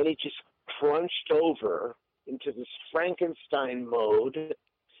 And then he just crunched over into this Frankenstein mode,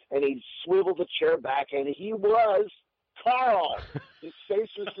 and he swiveled the chair back, and he was Carl. His face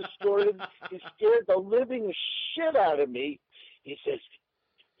was distorted. He scared the living shit out of me. He says,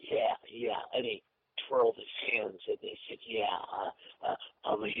 yeah, and he twirled his hands, and he said,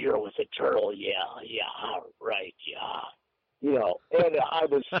 I'm here with the turtle, right, and I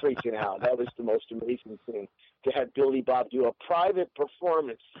was freaking out. That was the most amazing thing, to have Billy Bob do a private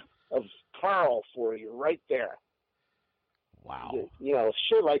performance of Carl for you right there. Wow.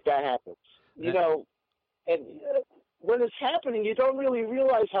 Shit like that happens. And when it's happening, you don't really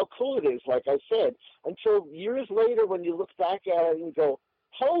realize how cool it is, like I said, until years later when you look back at it and go,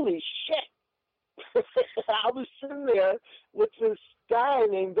 holy shit. I was sitting there with this guy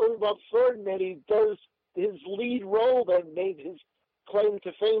named Billy Bob Thornton, and he does his lead role that made his claim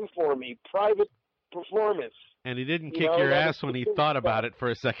to fame for me, private performance. And he didn't kick your ass when he thought about it for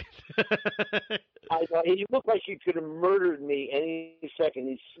a second. I know. He looked like he could have murdered me any second.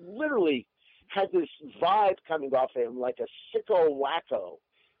 He literally had this vibe coming off him like a sicko wacko.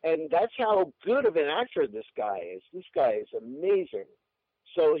 And that's how good of an actor this guy is. This guy is amazing.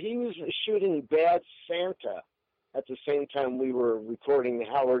 So he was shooting Bad Santa at the same time we were recording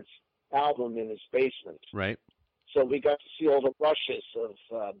Howard's album in his basement. Right. So we got to see all the rushes of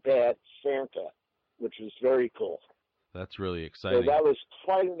Bad Santa, which was very cool. That's really exciting. So that was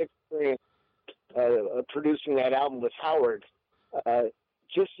quite an experience producing that album with Howard.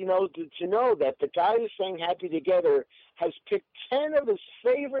 Just, to know that the guy who sang Happy Together has picked 10 of his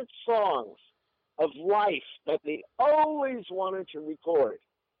favorite songs of life that they always wanted to record.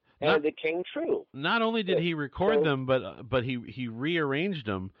 And it came true. Not only did he record them, but he rearranged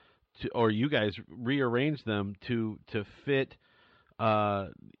them, or you guys rearranged them to fit,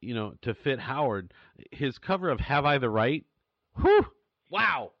 to fit Howard. His cover of "Have I the Right"? Whew!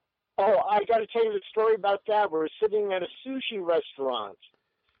 Wow. Oh, I got to tell you the story about that. We're sitting at a sushi restaurant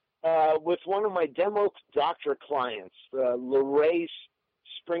with one of my demo doctor clients, Lorraine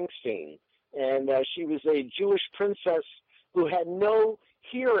Springsteen, and she was a Jewish princess who had no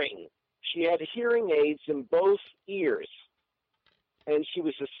hearing. She had hearing aids in both ears, and she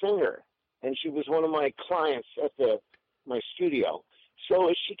was a singer, and she was one of my clients at my studio. So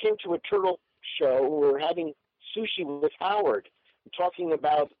as she came to a Turtle show, we were having sushi with Howard, talking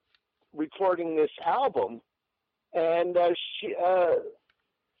about recording this album, and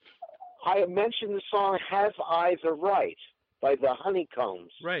I mentioned the song "Have I the Right" by the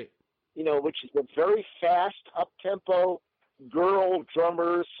Honeycombs. Right. Which is a very fast, up-tempo girl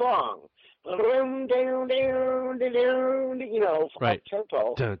drummer song. Right.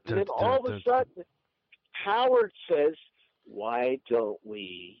 Up-tempo. And then all of a sudden, Howard says, why don't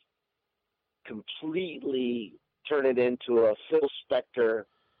we completely turn it into a Phil Spector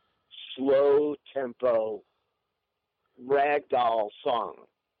slow-tempo ragdoll song?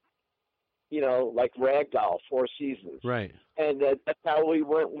 Like Ragdoll, Four Seasons. Right. And that's how we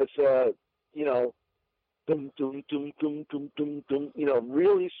went with, dum, dum, dum, dum, dum, dum, dum,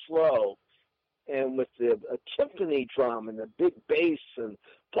 really slow. And with a timpani drum and the big bass and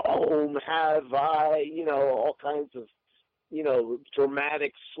boom, have I, all kinds of,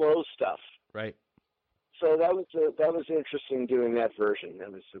 dramatic slow stuff. Right. So that was interesting doing that version.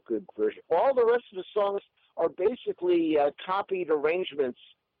 That was a good version. All the rest of the songs are basically copied arrangements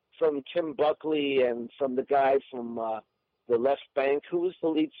from Tim Buckley and from the guy from the Left Bank. Who was the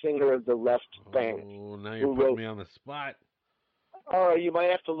lead singer of the Left Bank? Oh, now you're putting me on the spot. Oh, you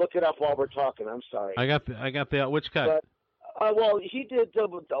might have to look it up while we're talking. I'm sorry. I got the which cut? But, well, he did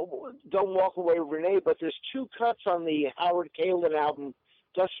Don't Walk Away, Renee, but there's two cuts on the Howard Kaylan album,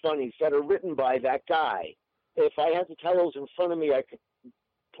 Dust Bunnies, that are written by that guy. If I had the titles in front of me, I could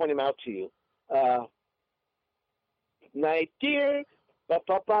point them out to you. Night Dear, ba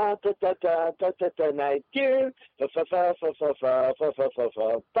ba ba da da da da da da, Night Dear, fa fa fa fa fa fa fa fa fa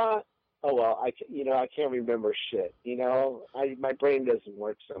fa ba. Oh well, I can't remember shit. My brain doesn't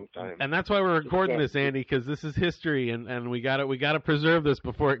work sometimes. And that's why we're recording this, Andy, because this is history, and we gotta preserve this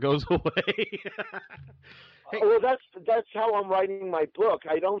before it goes away. Hey. Well, that's how I'm writing my book.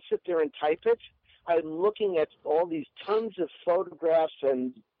 I don't sit there and type it. I'm looking at all these tons of photographs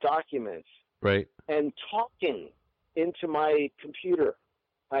and documents, right, and talking into my computer.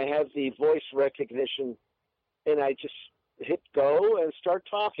 I have the voice recognition, and I just hit go and start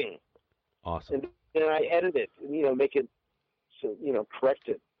talking. Awesome. And then I edit it, make it, so, correct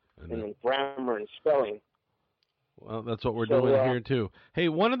it, and grammar and spelling. Well, that's what we're doing here, too. Hey,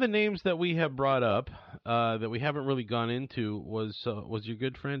 one of the names that we have brought up that we haven't really gone into was your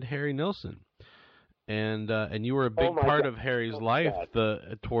good friend Harry Nilsson. And you were a big part of Harry's life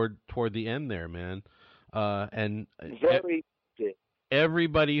toward the end there, man. And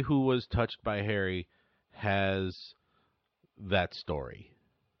everybody who was touched by Harry has that story.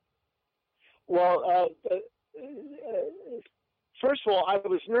 Well, first of all, I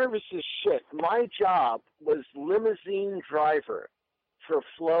was nervous as shit. My job was limousine driver for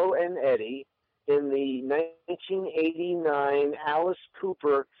Flo and Eddie in the 1989 Alice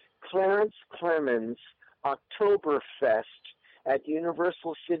Cooper Clarence Clemens Oktoberfest at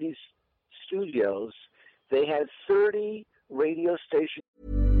Universal City Studios. They had 30 radio stations.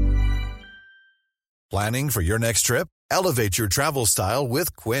 Planning for your next trip? Elevate your travel style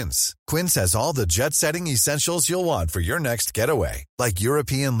with Quince. Quince has all the jet-setting essentials you'll want for your next getaway, like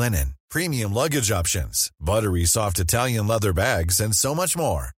European linen, premium luggage options, buttery soft Italian leather bags, and so much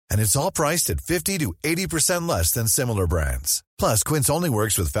more. And it's all priced at 50 to 80% less than similar brands. Plus, Quince only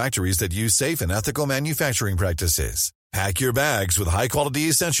works with factories that use safe and ethical manufacturing practices. Pack your bags with high-quality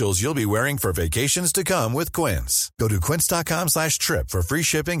essentials you'll be wearing for vacations to come with Quince. Go to quince.com/trip for free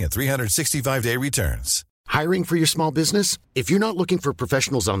shipping and 365-day returns. Hiring for your small business? If you're not looking for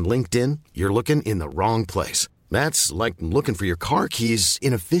professionals on LinkedIn, you're looking in the wrong place. That's like looking for your car keys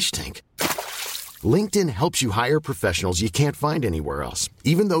in a fish tank. LinkedIn helps you hire professionals you can't find anywhere else,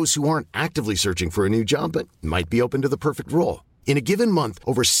 even those who aren't actively searching for a new job but might be open to the perfect role. In a given month,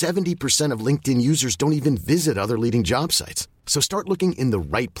 over 70% of LinkedIn users don't even visit other leading job sites. So start looking in the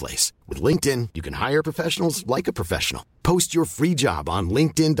right place. With LinkedIn, you can hire professionals like a professional. Post your free job on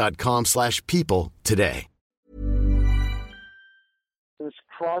linkedin.com/people today. This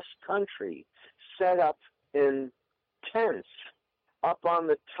cross-country set up in tents up on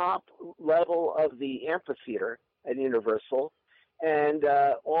the top level of the amphitheater at Universal, and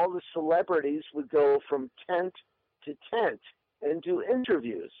all the celebrities would go from tent to tent and do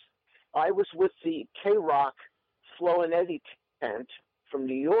interviews. I was with the K-Rock Flo and Eddie tent from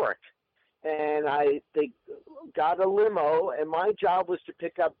New York, and they got a limo, and my job was to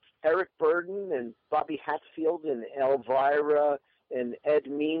pick up Eric Burden and Bobby Hatfield and Elvira and Ed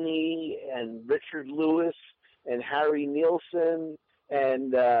Meany and Richard Lewis and Harry Nilsson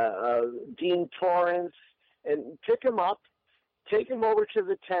and Dean Torrance, and pick them up, take them over to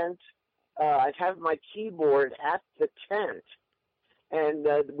the tent. I'd have my keyboard at the tent, and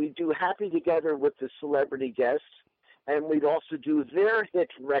we'd do Happy Together with the celebrity guests, and we'd also do their hit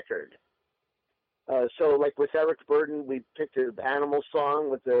record. So like with Eric Burden, we picked an Animal song.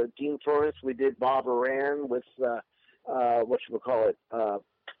 With Dean Torrance, we did Bob Aran. With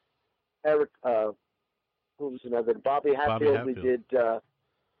Eric, who was another? Bobby Hatfield. We did the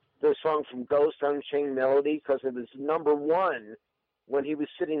song from Ghost, Unchained Melody, because it was number one when he was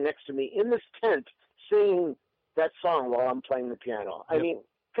sitting next to me in this tent singing that song while I'm playing the piano. Yep. I mean,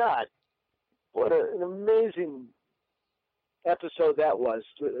 God, what an amazing episode that was,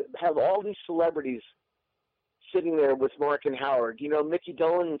 to have all these celebrities sitting there with Mark and Howard. You know, Mickey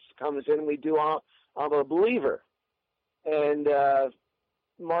Dolenz comes in and we do I'm a Believer. And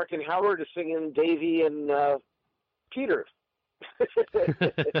Mark and Howard are singing Davy and Peter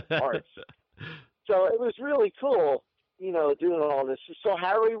parts. So it was really cool, you know, doing all this. So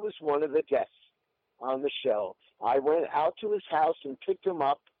Harry was one of the guests on the show. I went out to his house and picked him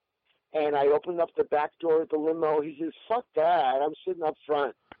up, and I opened up the back door of the limo. He says, "Fuck that, I'm sitting up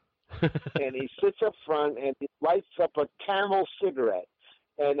front." And he sits up front, and he lights up a Camel cigarette.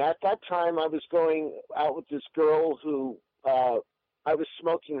 And at that time, I was going out with this girl who I was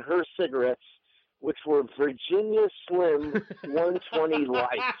smoking her cigarettes, which were Virginia Slim 120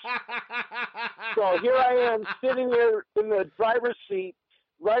 lights. So here I am sitting there in the driver's seat,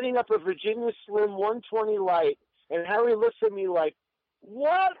 lighting up a Virginia Slim 120 light, and Harry looks at me like,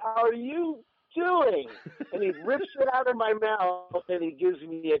 "What are you doing?" And he rips it out of my mouth, and he gives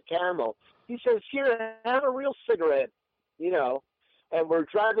me a Camel. He says, "Here, have a real cigarette," you know. And we're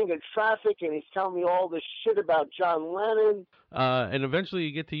driving in traffic, and he's telling me all this shit about John Lennon. And eventually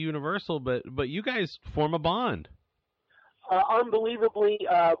you get to Universal, but you guys form a bond. Unbelievably,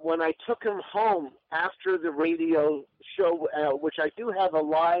 when I took him home after the radio show, which I do have a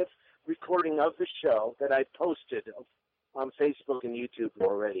live recording of the show that I posted on Facebook and YouTube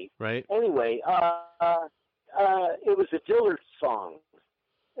already. Right. Anyway, it was a Dillard song.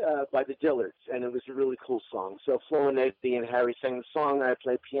 By the Dillards, and it was a really cool song. So Flo and Eddie and Harry sang the song, I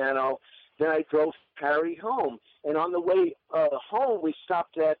played piano. Then I drove Harry home, and on the way home, we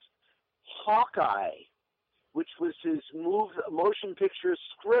stopped at Hawkeye, which was his motion picture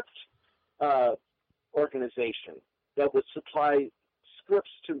script organization that would supply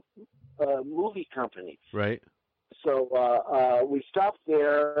scripts to movie companies. Right. So we stopped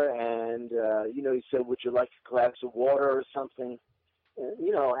there, and he said, "Would you like a glass of water or something?"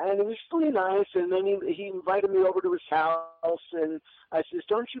 You know, and it was really nice. And then he invited me over to his house, and I says,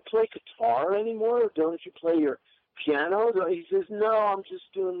 "Don't you play guitar anymore? Don't you play your piano?" He says, "No, I'm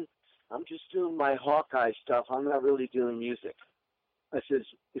just doing my Hawkeye stuff. I'm not really doing music." I says,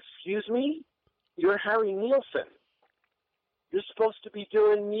 "Excuse me? You're Harry Nilsson. You're supposed to be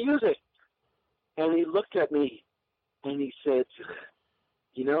doing music." And he looked at me, and he said,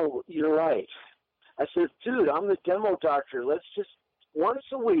 "You know, you're right." I said, "Dude, I'm the demo doctor. Let's just once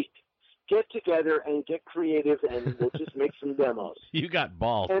a week get together and get creative, and we'll just make some demos." You got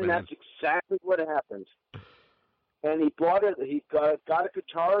balls, and man. That's exactly what happened. And he bought it. He got a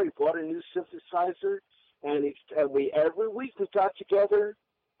guitar. He bought a new synthesizer, and we every week we got together,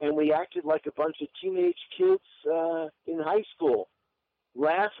 and we acted like a bunch of teenage kids in high school.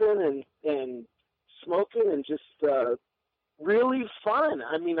 laughing and smoking and just really fun.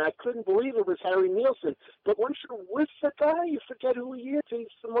 I mean, I couldn't believe it was Harry Nilsson. But once you're with the guy, you forget who he is. He's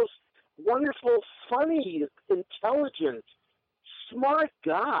the most wonderful, funny, intelligent, smart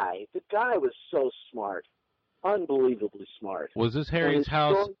guy. The guy was so smart. Unbelievably smart. Was this Harry's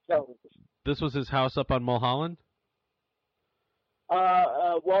house? This was his house up on Mulholland?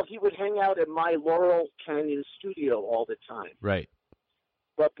 Well, he would hang out at my Laurel Canyon studio all the time. Right.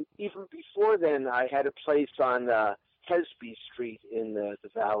 But even before then, I had a place on Hesby Street in the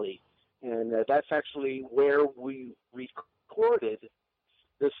Valley, and that's actually where we recorded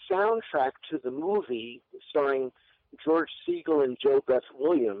the soundtrack to the movie starring George Segal and Jo Beth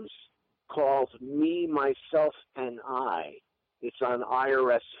Williams called Me, Myself, and I. It's on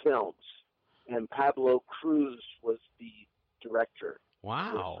IRS Films, and Pablo Cruz was the director.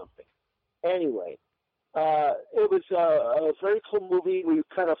 Wow. Anyway, it was a very cool movie. We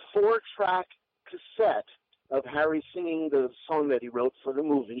cut a 4-track cassette of Harry singing the song that he wrote for the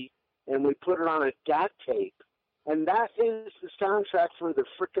movie, and we put it on a DAT tape. And that is the soundtrack for the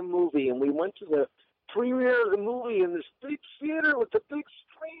frickin' movie. And we went to the premiere of the movie in this big theater with the big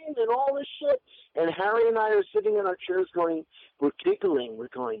screen and all this shit. And Harry and I are sitting in our chairs going, we're giggling. We're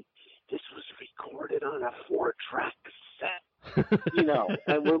going, this was recorded on a 4-track cassette. You know,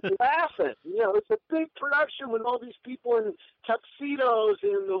 and we're laughing. You know, it's a big production with all these people in tuxedos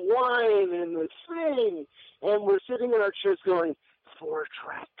and the wine and the thing. And we're sitting in our chairs going,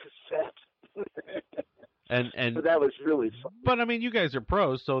 4-track cassette. And so that was really fun. But I mean, you guys are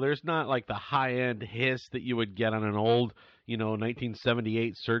pros, so there's not like the high-end hiss that you would get on an old,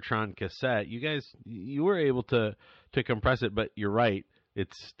 1978 Sertron cassette. You guys, you were able to compress it, but you're right,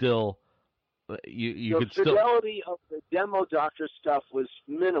 it's still you could still. The fidelity of the Demo Doctor stuff was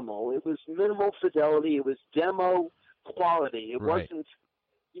minimal. It was minimal fidelity. It was demo quality. It wasn't.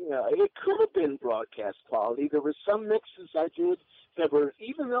 It could have been broadcast quality. There were some mixes I did that were,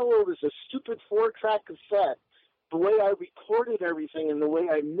 even though it was a stupid 4-track cassette, the way I recorded everything and the way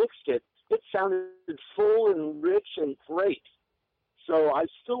I mixed it, it sounded full and rich and great. So I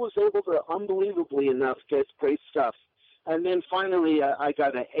still was able to, unbelievably enough, get great stuff. And then finally, I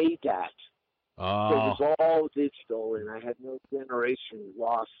got an ADAT. Oh. It was all digital, and I had no generation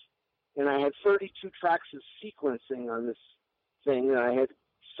loss. And I had 32 tracks of sequencing on this thing, and I had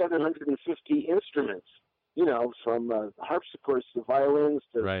 750 instruments, from harpsichords to violins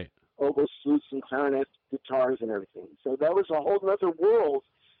to oboes, flutes, and clarinet, guitars, and everything. So that was a whole other world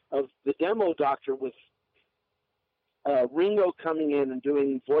of the Demo Doctor with Ringo coming in and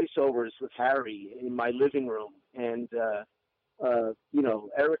doing voiceovers with Harry in my living room, and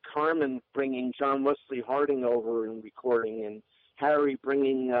Eric Carmen bringing John Wesley Harding over and recording, and Harry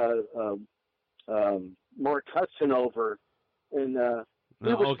bringing Mark Hudson over, and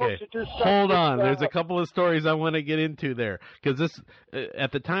okay, hold on. There's a couple of stories I want to get into there, because this,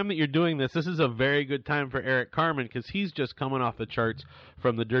 at the time that you're doing this is a very good time for Eric Carmen, because he's just coming off the charts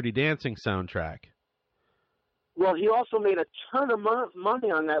from the Dirty Dancing soundtrack. Well, he also made a ton of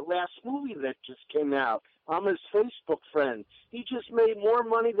money on that last movie that just came out. I'm his Facebook friend. He just made more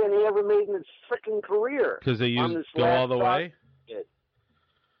money than he ever made in his freaking career. Because they used Go All the Way?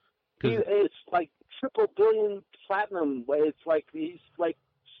 It's like triple billion platinum. It's like he's like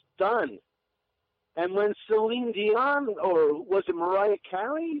done. And when Celine Dion, or was it Mariah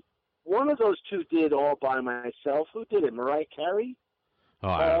Carey? One of those two did All By Myself. Who did it? Mariah Carey? Oh,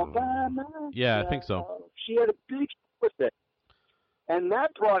 All By Myself. Yeah, I think so. She had a big hit with it. And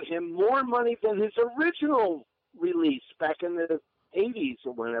that brought him more money than his original release back in the 80s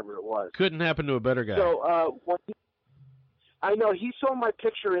or whenever it was. Couldn't happen to a better guy. So, I know he saw my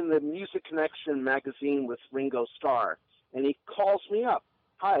picture in the Music Connection magazine with Ringo Starr, and he calls me up.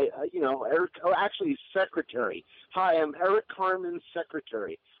 Hi, Eric, actually he's secretary. Hi, I'm Eric Carmen's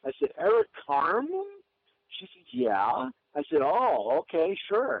secretary. I said, Eric Carmen? She said, yeah. I said, oh, okay,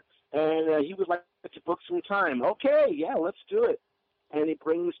 sure. And he would like to book some time. Okay, yeah, let's do it. And he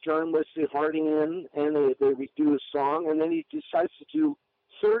brings John Wesley Harding in, and they do a song, and then he decides to do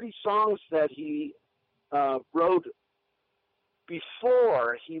 30 songs that he wrote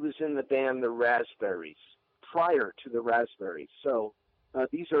before he was in the band The Raspberries, prior to the Raspberries. So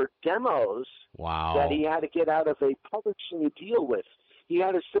these are demos that he had to get out of a publishing deal with. He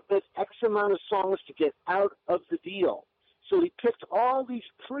had to submit X amount of songs to get out of the deal. So he picked all these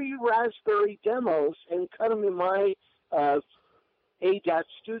pre-Raspberry demos and cut them in my ADAT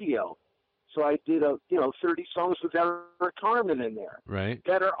studio. So I did 30 songs with Eric Carmen in there. Right.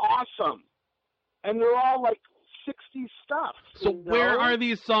 That are awesome. And they're all like '60s stuff. So where are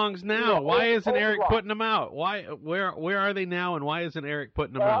these songs now? Why isn't Eric putting them out? Where are they now, and why isn't Eric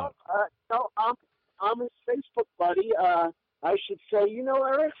putting them out? No, I'm his Facebook buddy. I should say,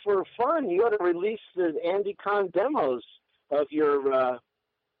 Eric, for fun, you ought to release the Andy Kahn demos of your,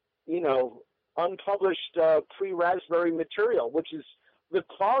 unpublished pre-Raspberry material, which is, the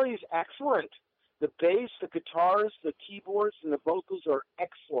quality's excellent. The bass, the guitars, the keyboards, and the vocals are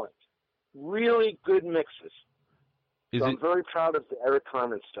excellent. Really good mixes. I'm very proud of the Eric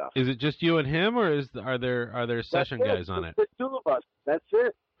Carmen stuff. Is it just you and him, or are there session guys on it? The two of us. That's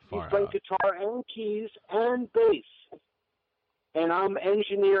it. Far He's playing out. guitar and keys and bass. And I'm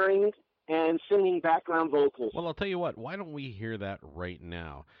engineering and singing background vocals. Well, I'll tell you what. Why don't we hear that right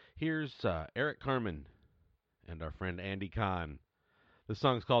now? Here's Eric Carmen and our friend Andy Kahn. The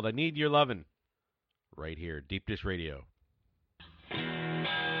song's called I Need Your Lovin'. Right here, Deep Dish Radio.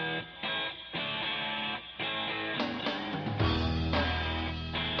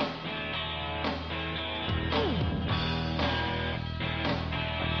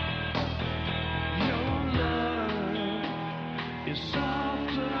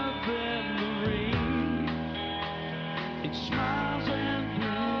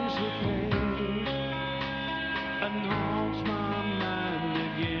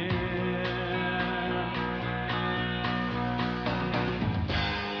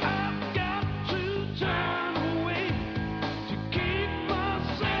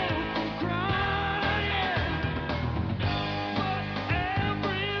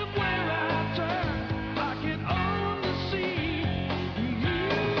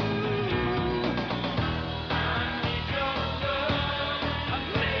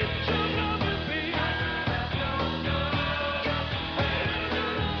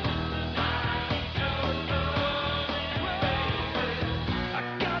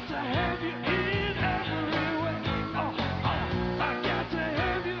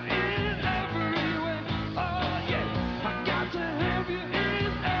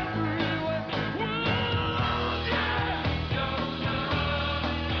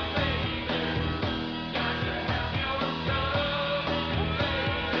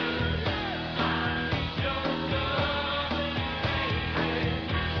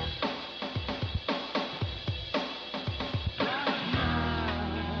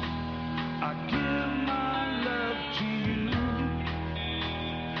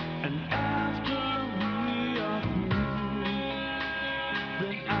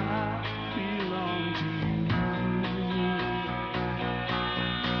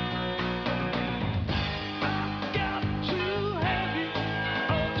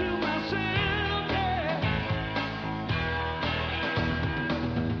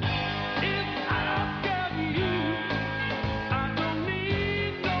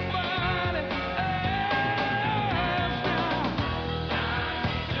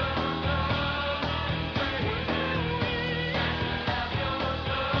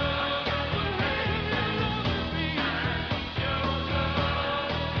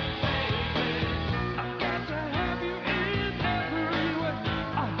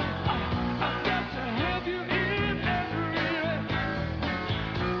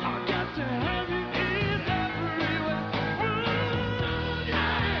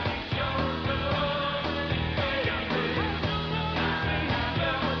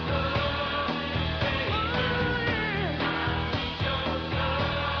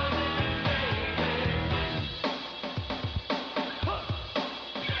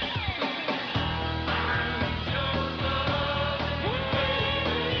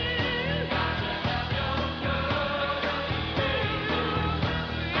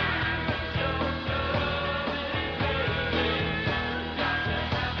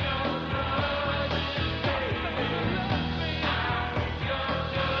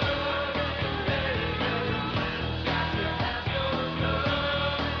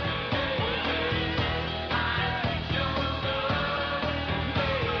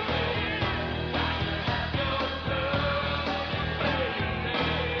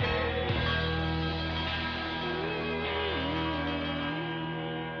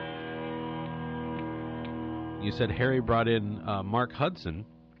 You said Harry brought in Mark Hudson,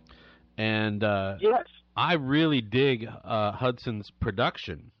 and yes, I really dig Hudson's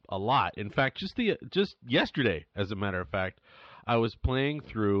production a lot. In fact, just yesterday, as a matter of fact, I was playing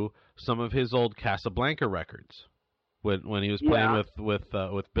through some of his old Casablanca records when he was playing with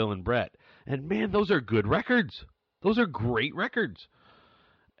Bill and Brett, and man, those are good records. Those are great records.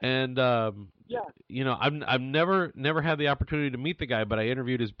 And you know, I've never had the opportunity to meet the guy, but I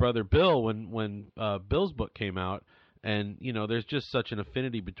interviewed his brother Bill when Bill's book came out, and you know, there's just such an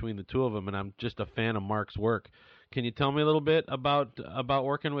affinity between the two of them, and I'm just a fan of Mark's work. Can you tell me a little bit about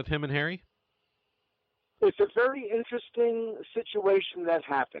working with him and Harry? It's a very interesting situation that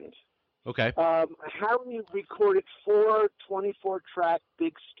happened. Okay. Harry recorded 4 24-track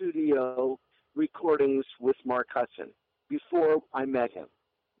big studio recordings with Mark Hudson before I met him.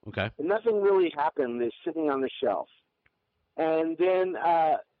 Okay. And nothing really happened. They're sitting on the shelf. And then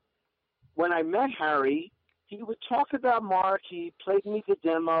when I met Harry, he would talk about Mark. He played me the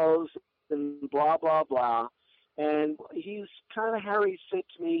demos and blah, blah, blah. And Harry said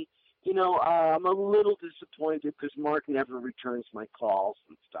to me, I'm a little disappointed because Mark never returns my calls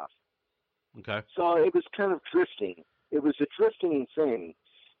and stuff. Okay. So it was kind of drifting. It was a drifting thing.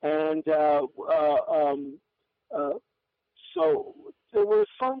 And so there were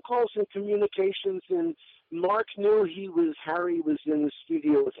phone calls and communications, and Mark knew Harry was in the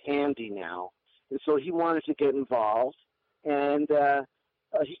studio with Andy now, and so he wanted to get involved. And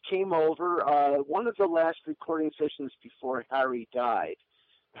he came over. One of the last recording sessions before Harry died,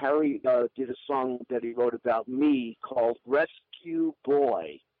 Harry did a song that he wrote about me called Rescue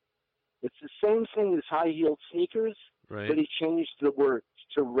Boy. It's the same thing as High Heeled Sneakers, right, but he changed the words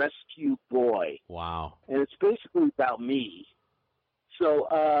to Rescue Boy. Wow. And it's basically about me. So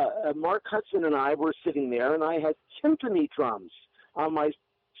Mark Hudson and I were sitting there, and I had timpani drums on my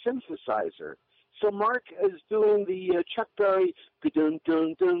synthesizer. So Mark is doing the Chuck Berry dun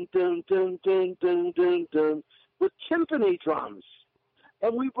dun dun dun dun dun dun dun dun with timpani drums,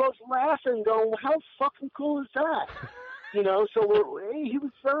 and we both laugh and go, "How fucking cool is that?" So he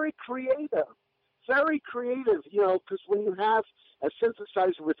was very creative, because when you have a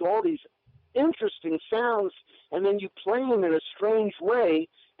synthesizer with all these interesting sounds and then you play them in a strange way,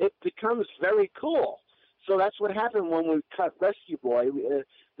 it becomes very cool. So that's what happened when we cut Rescue Boy.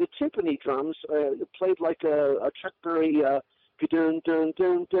 The timpani drums played like a Chuck Berry dun dun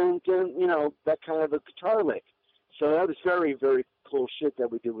dun dun dun, that kind of a guitar lick. So that was very, very cool shit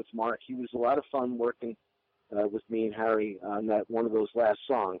that we did with Mark. He was a lot of fun working with me and Harry on one of those last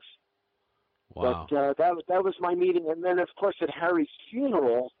songs. Wow. But that was my meeting. And then, of course, at Harry's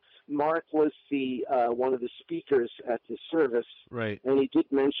funeral, Mark was the one of the speakers at the service. Right. And he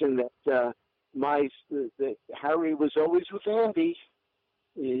did mention that that Harry was always with Andy.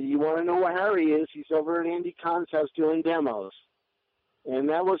 You want to know where Harry is? He's over at Andy Kahn's house doing demos. And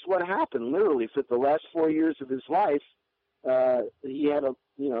that was what happened, literally, for the last 4 years of his life. He had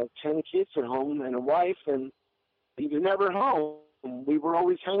 10 kids at home and a wife, and he was never home. We were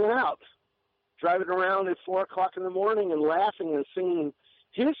always hanging out, driving around at 4 o'clock in the morning and laughing and singing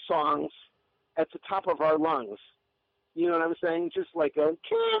his songs at the top of our lungs. You know what I'm saying? Just like can't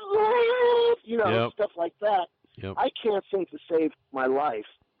wait, Yep. Stuff like that. Yep. I can't sing to save my life.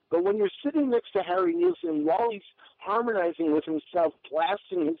 But when you're sitting next to Harry Nilsson while he's harmonizing with himself,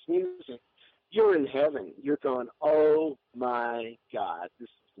 blasting his music, you're in heaven. You're going, oh my God, this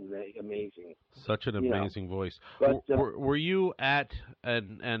is amazing. Such an amazing voice. But, were you at,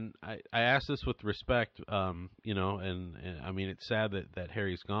 and I ask this with respect, and I mean, it's sad that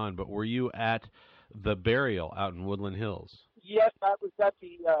Harry's gone, but were you at the burial out in Woodland Hills? Yes, I was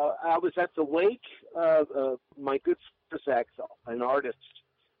at the wake of my good friend Zach, an artist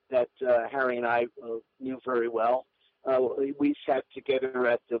that Harry and I knew very well. We sat together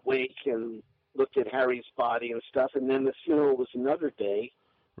at the wake and looked at Harry's body and stuff, and then the funeral was another day,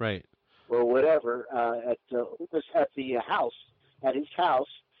 right, or whatever, at the house, at his house.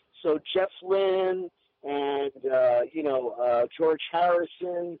 So Jeff Lynne and George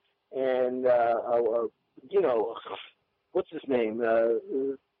Harrison and what's his name,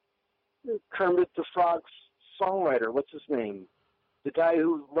 Kermit the Frog's songwriter. What's his name? The guy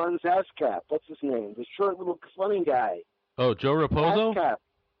who runs ASCAP. What's his name? The short little funny guy. Oh, Joe Raposo?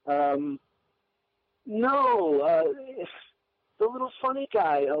 ASCAP. No, the little funny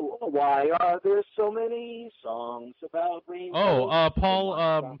guy. Why are there so many songs about rainbows? Oh,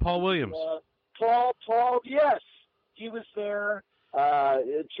 Paul Williams. Paul, yes. He was there.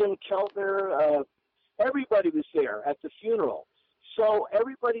 Jim Keltner. Everybody was there at the funeral. So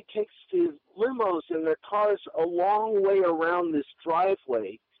everybody takes the limos in their cars a long way around this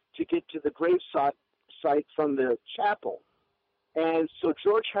driveway to get to the gravesite from the chapel. And so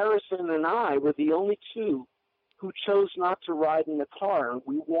George Harrison and I were the only two who chose not to ride in the car.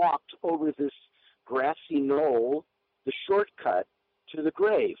 We walked over this grassy knoll, the shortcut to the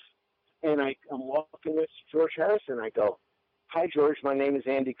grave. And I'm walking with George Harrison. I go, "Hi, George, my name is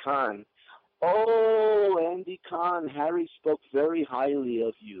Andy Kahn." "Oh, Andy Kahn, Harry spoke very highly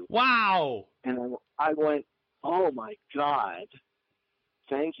of you." Wow. And I went, "Oh, my God,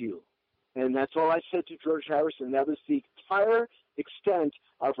 thank you." And that's all I said to George Harrison. That was the entire extent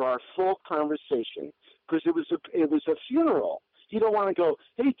of our full conversation. because it was a funeral. You don't want to go,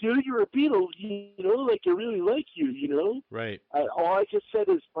 hey, dude, you're a Beatle, like I really like you, Right. All I just said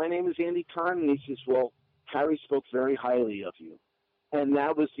is, my name is Andy Kahn, and he says, well, Harry spoke very highly of you. And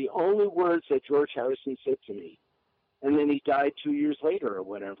that was the only words that George Harrison said to me. And then he died 2 years later or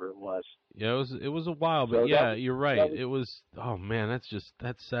whatever it was. Yeah, it was a while, but so you're right. It was, oh man,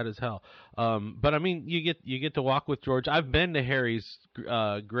 that's sad as hell. But I mean, you get to walk with George. I've been to Harry's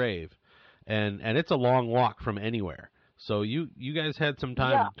grave, and it's a long walk from anywhere. So you guys had some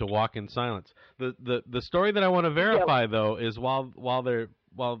time to walk in silence. The story that I want to verify though is while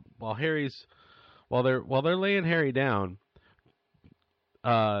Harry's while they're laying Harry down,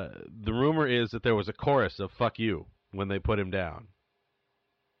 the rumor is that there was a chorus of "fuck you" when they put him down.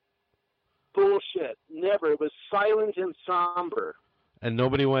 Bullshit. Never. It was silent and somber. And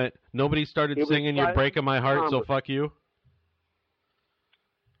nobody started singing "You're Breaking My Heart," so fuck you?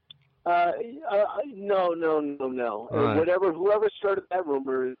 No. Right. Whoever started that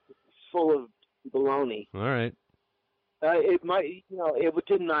rumor is full of baloney. All right. It might, it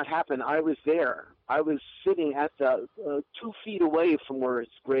did not happen. I was there. I was sitting at the 2 feet away from where his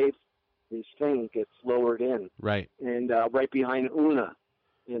thing gets lowered in. Right. And right behind Una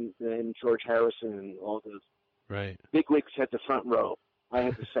and George Harrison and all those. Right. Bigwigs had the front row. I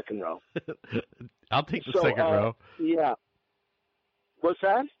had the second row. I'll take the second row. Yeah. What's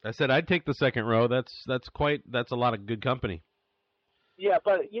that? I said I'd take the second row. That's a lot of good company. Yeah,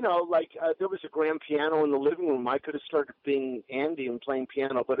 but there was a grand piano in the living room. I could have started being Andy and playing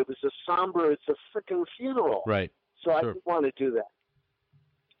piano, but it was it's a freaking funeral. Right. So I didn't want to do that.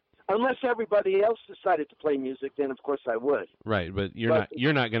 Unless everybody else decided to play music, then of course I would. Right, but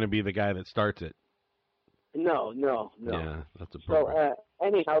you're not going to be the guy that starts it. No. Yeah, that's appropriate. So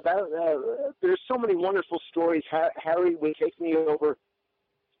anyhow, there's so many wonderful stories. Harry would take me over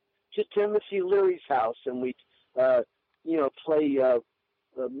to Timothy Leary's house, and we'd play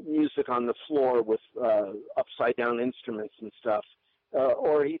music on the floor with upside down instruments and stuff.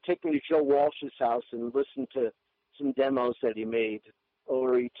 Or he'd take me to Joe Walsh's house and listen to some demos that he made.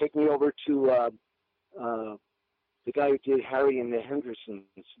 Or he'd take me over to the guy who did Harry and the Hendersons,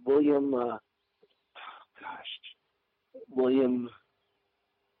 William,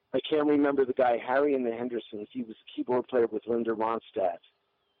 I can't remember the guy, Harry and the Hendersons. He was a keyboard player with Linda Ronstadt.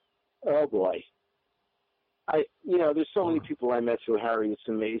 Oh boy. There's so many people I met through Harry, it's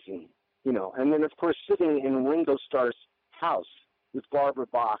amazing. And then of course sitting in Ringo Starr's house with Barbara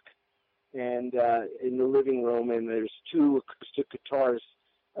Bach and in the living room, and there's 2 acoustic guitars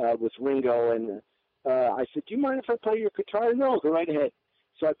with Ringo, and I said, do you mind if I play your guitar? No, go right ahead.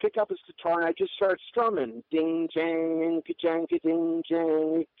 So I pick up his guitar and I just start strumming, ding jang, ka-jang, ka-ding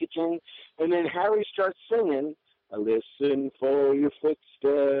jang, ka-jang, and then Harry starts singing, I listen for your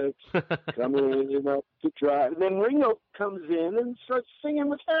footsteps coming up to drive. And then Ringo comes in and starts singing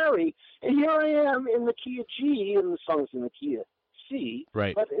with Harry, and here I am in the key of G, and the song's in the key of C,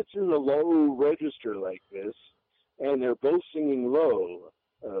 right. But it's in the low register like this, and they're both singing low,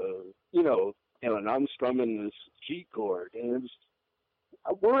 and I'm strumming this G chord, and it was,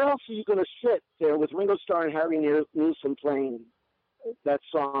 where else are you going to sit there with Ringo Starr and Harry Nilsson playing that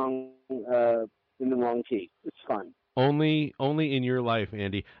song in the wrong key? It's fun. Only in your life,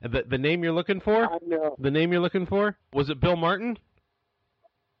 Andy. The name you're looking for? I know. The name you're looking for? Was it Bill Martin?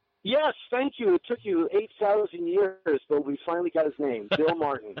 Yes, thank you. It took you 8,000 years, but we finally got his name, Bill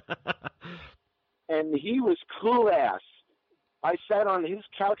Martin. And he was cool ass. I sat on his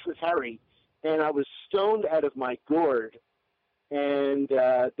couch with Harry, and I was stoned out of my gourd. And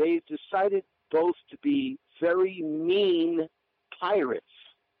they decided both to be very mean pirates.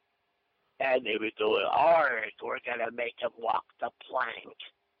 And they were going, all right, we're going to make him walk the plank.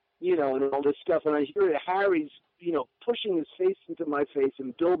 And all this stuff. And I hear Harry's, pushing his face into my face,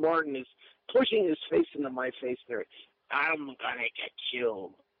 and Bill Martin is pushing his face into my face there. I'm going to get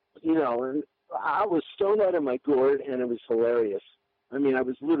you. And I was stoned out of my gourd, and it was hilarious. I mean, I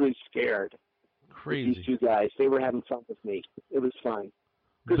was literally scared. Crazy. These 2 guys, they were having fun with me. It was fun.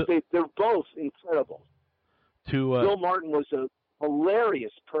 Because they're both incredible. Bill Martin was a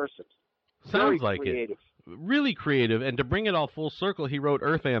hilarious person. Sounds Very like creative. it. Really creative. And to bring it all full circle, he wrote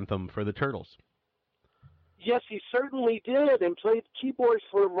Earth Anthem for the Turtles. Yes, he certainly did, and played keyboards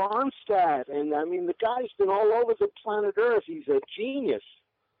for Ronstadt. And, I mean, the guy's been all over the planet Earth. He's a genius.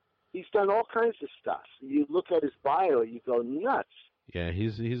 He's done all kinds of stuff. You look at his bio, you go nuts. Yeah,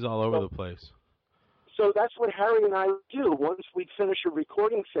 he's all over the place. So that's what Harry and I would do. Once we'd finish a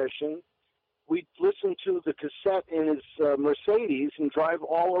recording session, we'd listen to the cassette in his Mercedes and drive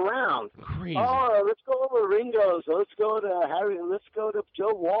all around. Crazy. Oh, let's go over Ringo's. Let's go to Harry. Let's go to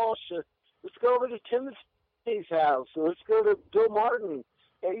Joe Walsh. Let's go over to Timothy's house. Or let's go to Bill Martin.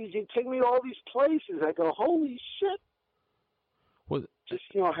 And you take me to all these places. I go, holy shit. Just,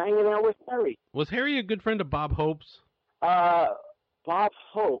 hanging out with Harry. Was Harry a good friend of Bob Hope's? Bob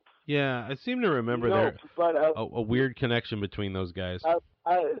Hope. Yeah, I seem to remember but, a weird connection between those guys.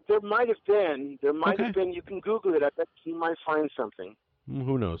 There might have been. You can Google it. I bet you might find something.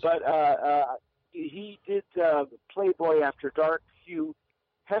 Who knows? But he did Playboy After Dark, Hugh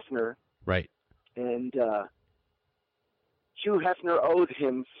Hefner. Right. And Hugh Hefner owed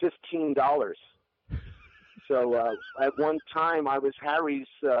him $15. So at one time, I was Harry's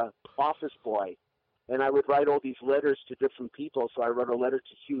office boy, and I would write all these letters to different people. So I wrote a letter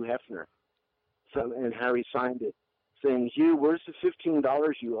to Hugh Hefner, and Harry signed it, saying, "Hugh, where's the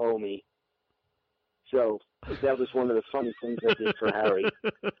 $15 you owe me?" So that was one of the funny things I did for Harry.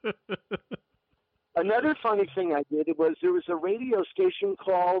 Another funny thing I did was there was a radio station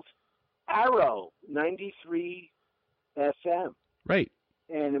called Arrow 93 FM. Right.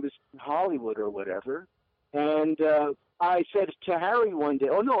 And it was in Hollywood or whatever. And I said to Harry one day,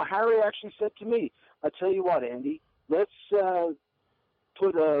 Harry actually said to me, I'll tell you what, Andy, let's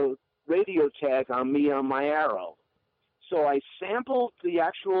put a radio tag on me on my Arrow. So I sampled the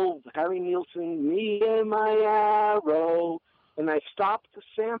actual Harry Nilsson, Me and My Arrow, and I stopped the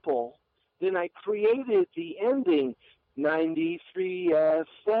sample. Then I created the ending, 93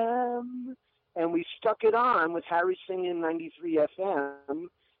 FM, and we stuck it on with Harry singing 93 FM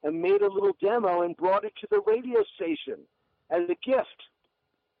and made a little demo and brought it to the radio station as a gift.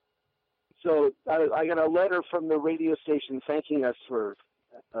 So I got a letter from the radio station thanking us for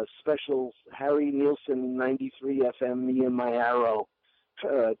a special Harry Nilsson 93 FM, Me and My Arrow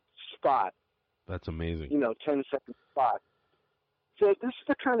spot. That's amazing. 10-second spot. So this is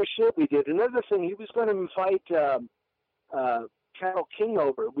the kind of shit we did. Another thing, he was going to invite Carole King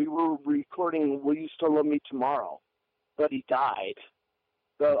over. We were recording Will You Still Love Me Tomorrow, but he died.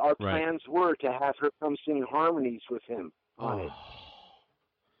 So our plans were to have her come sing harmonies with him on it.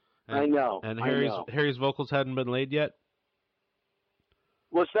 I know. And Harry's vocals hadn't been laid yet?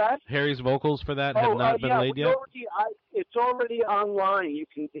 What's that? Harry's vocals for that had not been laid yet? It's already online. You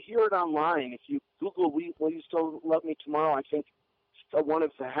can hear it online. If you Google Will You Still Love Me Tomorrow, I think one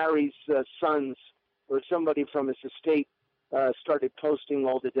of Harry's sons or somebody from his estate started posting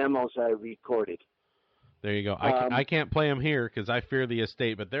all the demos I recorded. There you go. I can't play them here because I fear the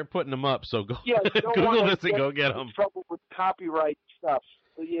estate, but they're putting them up, so go Google this and go get them. Trouble with copyright stuff.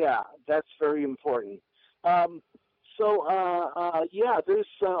 So yeah, that's very important. There's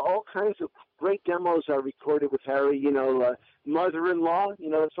all kinds of great demos I recorded with Harry. Mother-in-Law.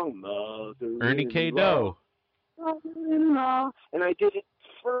 The song Mother-in-Law. Ernie K. Doe. Mother-in-Law, and I did it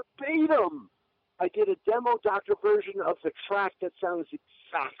verbatim. I did a demo doctor version of the track that sounds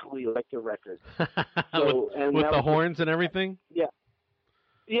exactly like the record. with the horns and everything? Yeah.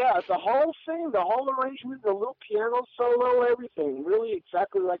 Yeah, the whole thing, the whole arrangement, the little piano solo, everything, really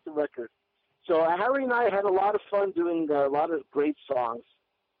exactly like the record. So Harry and I had a lot of fun doing a lot of great songs.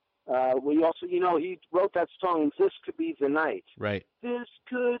 We also, he wrote that song, This Could Be the Night. Right. This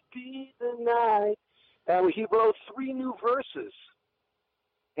could be the night. And he wrote 3 new verses.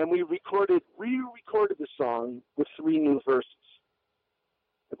 And we re-recorded the song with 3 new verses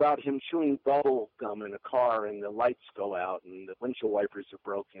about him chewing bubble gum in a car and the lights go out and the windshield wipers are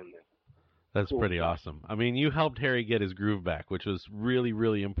broken. That's cool. Pretty awesome. I mean, you helped Harry get his groove back, which was really,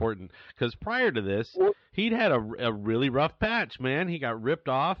 really important. Because prior to this, he'd had a really rough patch, man. He got ripped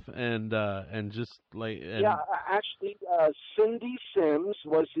off and just like... Yeah, actually, Cindy Sims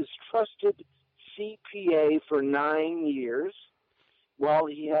was his trusted CPA for 9 years while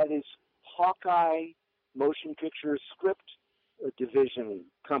he had his Hawkeye motion picture script division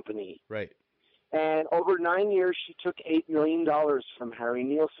company. Right. And over 9 years, she took $8 million from Harry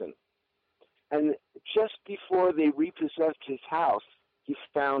Nilsson. And just before they repossessed his house, he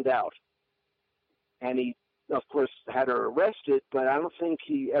found out. And he, of course, had her arrested, but I don't think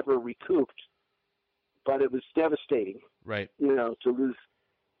he ever recouped. But it was devastating. Right. To lose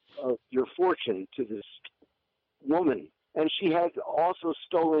your fortune to this woman. And she had also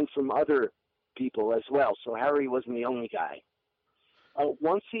stolen from other people as well, so Harry wasn't the only guy.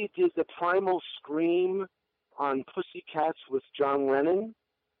 Once he did the Primal Scream on Pussycats with John Lennon,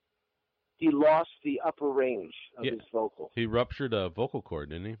 he lost the upper range of his vocal. He ruptured a vocal cord,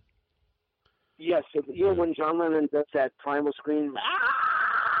 didn't he? Yes. When John Lennon does that Primal Scream,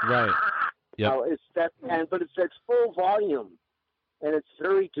 right. Yep. But it's at full volume, and it's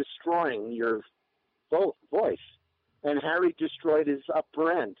very destroying your voice. And Harry destroyed his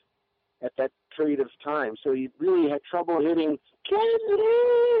upper end at that period of time. So he really had trouble hitting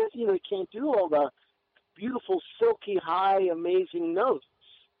Kansas. You know, he can't do all the beautiful, silky, high, amazing notes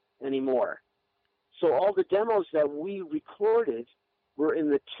anymore. So all the demos that we recorded were in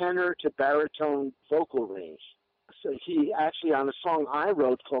the tenor to baritone vocal range. So he actually, on a song I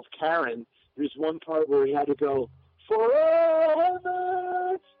wrote called Karen, there's one part where he had to go,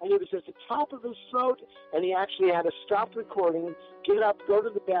 forever, and it was at the top of his throat, and he actually had to stop recording, get up, go to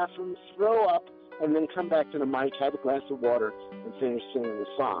the bathroom, throw up, and then come back to the mic, have a glass of water, and finish singing the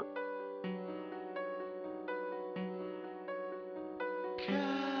song.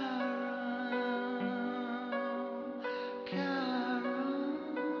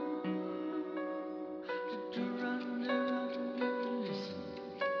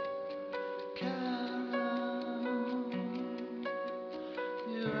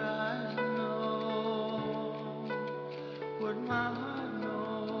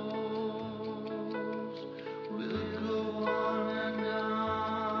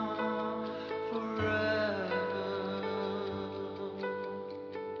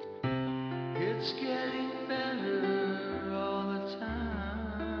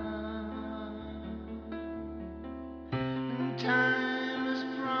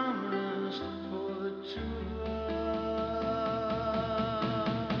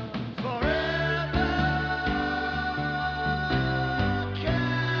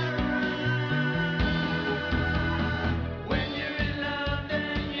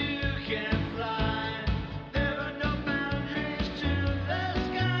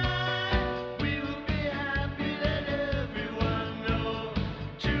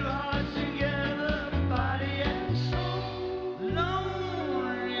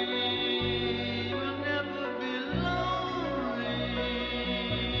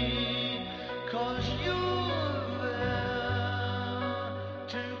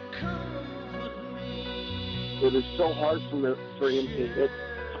 It was so hard for him to hit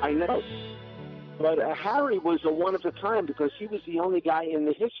high notes. But Harry was a one of a kind because he was the only guy in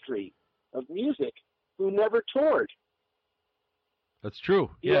the history of music who never toured. That's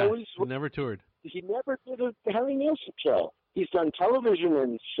true. He never toured. He never did a Harry Nilsson show. He's done television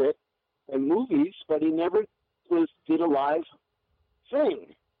and shit and movies, but he never did a live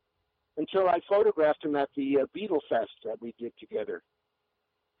thing until I photographed him at the Beatle Fest that we did together.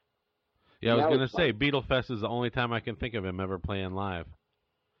 Yeah, I was going to say, Beatle Fest is the only time I can think of him ever playing live.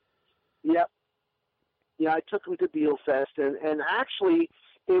 Yep. Yeah, I took him to Beatle Fest, and actually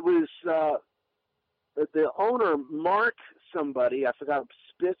it was the owner, Mark somebody, I forgot,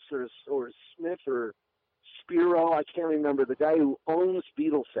 Spitz or Smith or Spiro, I can't remember, the guy who owns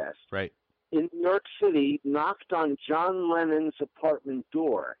Beatle Fest. Right. In New York City, knocked on John Lennon's apartment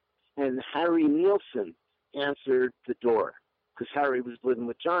door, and Harry Nilsson answered the door because Harry was living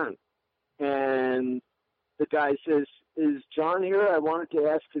with John. And the guy says, "Is John here? I wanted to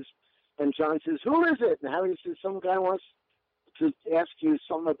ask his." And John says, "Who is it?" And Harry says, "Some guy wants to ask you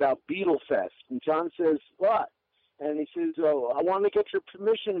something about Beatle Fest." And John says, "What?" And he says, "Oh, I want to get your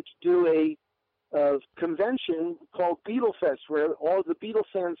permission to do a convention called Beatle Fest, where all the Beatle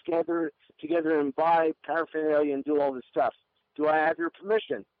fans gather together and buy paraphernalia and do all this stuff. Do I have your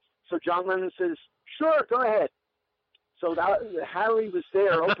permission?" So John Lennon says, "Sure, go ahead." So Harry was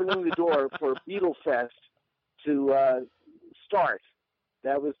there opening the door for Beatle Fest to start.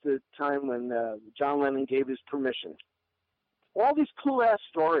 That was the time when John Lennon gave his permission. All these cool-ass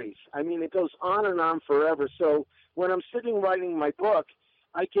stories. I mean, it goes on and on forever. So when I'm sitting writing my book,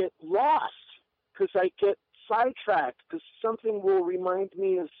 I get lost because I get sidetracked because something will remind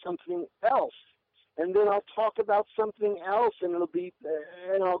me of something else. And then I'll talk about something else, and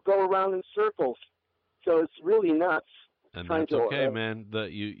and I'll go around in circles. So it's really nuts. And that's okay, man.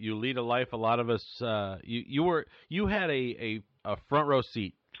 You lead a life. A lot of us, you had a front row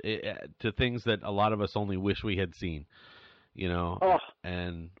seat to things that a lot of us only wish we had seen. You know,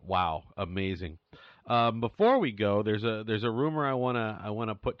 and wow, amazing. Before we go, there's a rumor I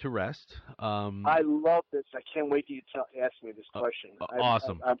wanna put to rest. I love this. I can't wait till you ask me this question.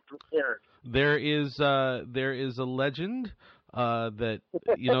 Awesome. I'm prepared. There is a legend that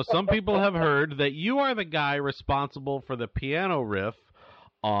some people have heard that you are the guy responsible for the piano riff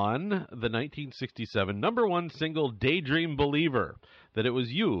on the 1967 number one single "Daydream Believer." That it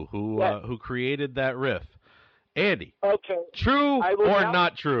was you who created that riff. Andy, okay. True or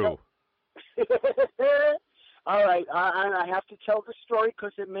not true? All right, I have to tell the story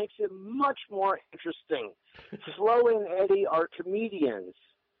because it makes it much more interesting. Flo and Eddie are comedians,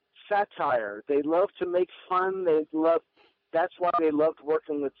 satire. They love to make fun. That's why they loved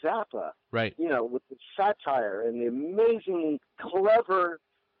working with Zappa. Right. You know, with the satire and the amazing, clever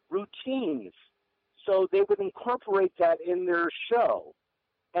routines. So they would incorporate that in their show.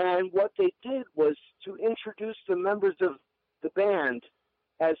 And what they did was to introduce the members of the band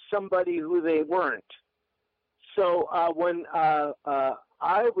as somebody who they weren't. So when I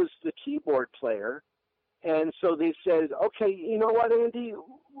was the keyboard player, and so they said, okay, you know what, Andy,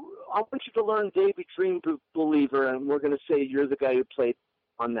 I want you to learn David Dream Believer, and we're going to say you're the guy who played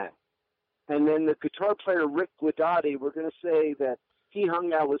on that. And then the guitar player, Rick Guidotti, we're going to say that he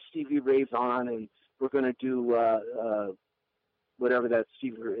hung out with Stevie Ray Vaughan, and we're going to do whatever that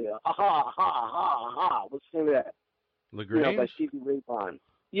Stevie Ray, what's the name of that? LaGrange? You know, by Stevie Ray Vaughan.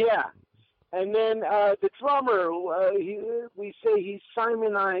 Yeah. And then the drummer, we say he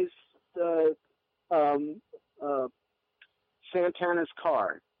Simonized Santana's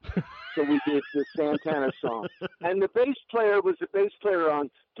Car. So we did the Santana song. And the bass player was the bass player on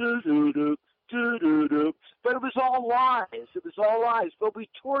do-do-do, do-do-do. But it was all lies. It was all lies. But we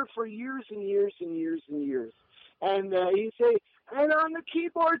toured for years and years and years and years. And he'd say, and on the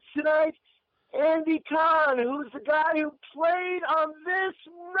keyboards tonight, Andy Kahn, who's the guy who played on this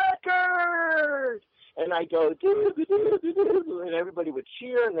record. And I go, do-do-do-do-do, and everybody would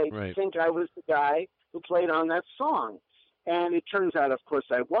cheer, and they'd think I was the guy who played on that song. And it turns out, of course,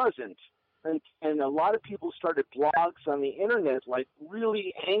 I wasn't. And a lot of people started blogs on the internet, like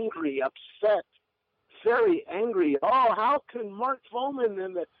really angry, upset, very angry. Oh, how can Mark Volman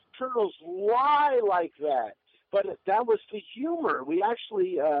and the Turtles lie like that? But that was the humor. We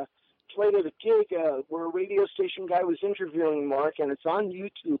actually played at a gig where a radio station guy was interviewing Mark, and it's on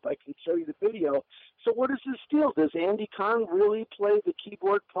YouTube. I can show you the video. So what is this deal? Does Andy Kahn really play the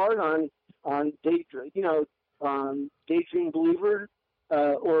keyboard part on Daydream Believer,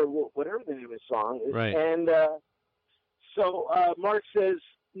 or whatever the name of the song is? Right. And so Mark says,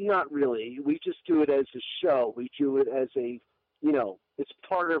 not really. We just do it as a show. We do it as it's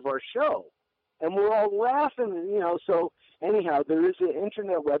part of our show. And we're all laughing, so anyhow, there is an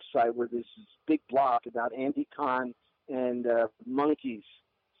internet website where there's this big blog about Andy Kahn and Monkees.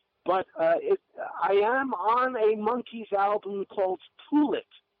 But I am on a Monkees album called Fool It.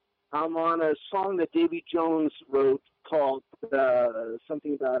 I'm on a song that Davy Jones wrote called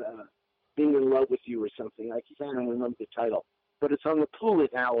something about being in love with you or something. I can't remember the title. But it's on the Fool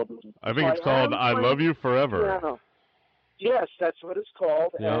It album. I think it's called I Love You Forever. Piano. Yes, that's what it's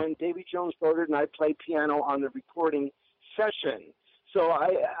called. Yeah. And Davy Jones wrote it, and I play piano on the recording session. So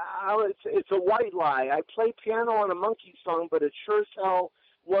it's a white lie. I play piano on a Monkees song, but it sure as hell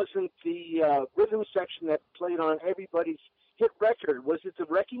wasn't the rhythm section that played on everybody's hit record. Was it the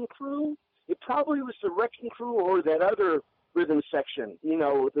Wrecking Crew? It probably was the Wrecking Crew or that other rhythm section.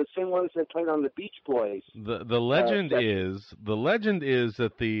 The same ones that played on the Beach Boys. The legend is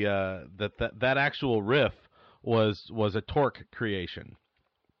that that actual riff was a Torque creation.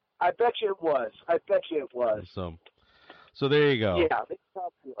 I bet you it was. So there you go. Yeah. They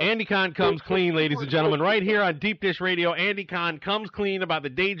probably are. Andy Kahn comes clean, ladies and gentlemen, right here on Deep Dish Radio. Andy Kahn comes clean about the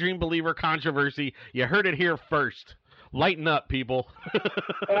Daydream Believer controversy. You heard it here first. Lighten up, people.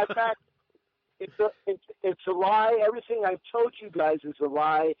 And in fact, it's a lie. Everything I've told you guys is a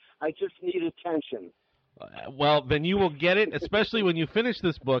lie. I just need attention. Well, then you will get it, especially when you finish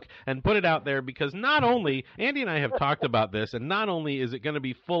this book and put it out there, because not only, Andy and I have talked about this, and not only is it going to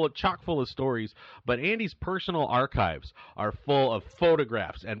be chock full of stories, but Andy's personal archives are full of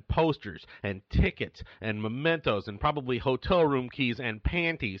photographs and posters and tickets and mementos and probably hotel room keys and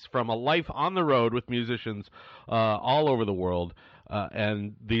panties from a life on the road with musicians all over the world.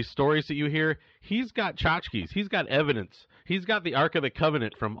 And these stories that you hear, he's got tchotchkes. He's got evidence. He's got the Ark of the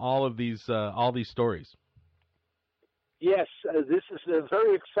Covenant from all these stories. Yes, this is a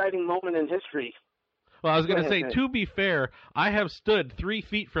very exciting moment in history. Well, I was going to say, to be fair, I have stood 3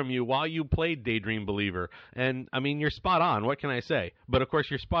 feet from you while you played Daydream Believer, and, I mean, you're spot on. What can I say? But, of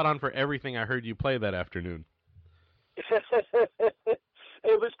course, you're spot on for everything I heard you play that afternoon.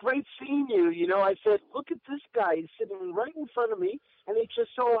 It was great seeing you. I said, look at this guy. He's sitting right in front of me, and he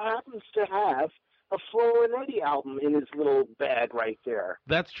just so happens to have a Flo and Eddie album in his little bag right there.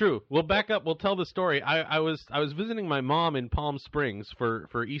 That's true. We'll back up. We'll tell the story. I was visiting my mom in Palm Springs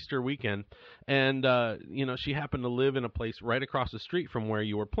for Easter weekend, and she happened to live in a place right across the street from where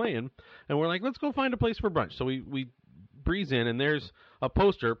you were playing, and we're like, let's go find a place for brunch. So we breeze in, and there's a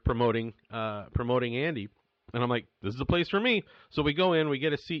poster promoting Andy. And I'm like, this is a place for me. So we go in, we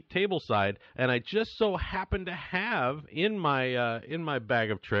get a seat tableside, and I just so happen to have in my bag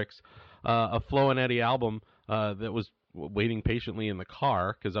of tricks a Flo and Eddie album that was waiting patiently in the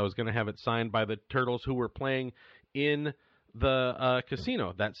car because I was going to have it signed by the Turtles who were playing in the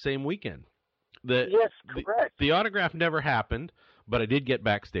casino that same weekend. Yes, correct. The autograph never happened, but I did get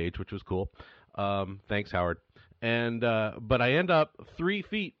backstage, which was cool. Thanks, Howard. And but I end up 3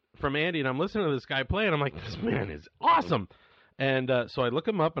 feet from Andy, and I'm listening to this guy play, and I'm like, this man is awesome. And so I look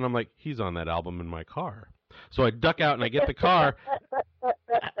him up, and I'm like, he's on that album in my car. So I duck out, and I get the car,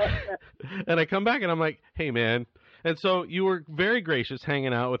 and I come back, and I'm like, hey, man. And so you were very gracious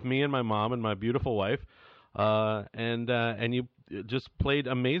hanging out with me and my mom and my beautiful wife, and you just played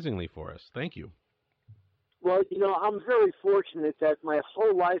amazingly for us. Thank you. Well, I'm very fortunate that my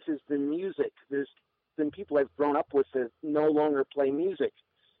whole life has been music. There's been people I've grown up with that no longer play music.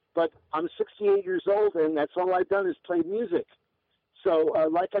 But I'm 68 years old, and that's all I've done is play music. So,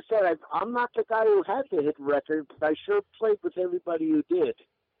 like I said, I'm not the guy who had the hit record, but I sure played with everybody who did.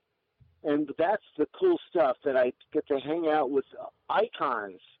 And that's the cool stuff, that I get to hang out with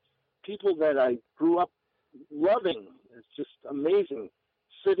icons, people that I grew up loving. It's just amazing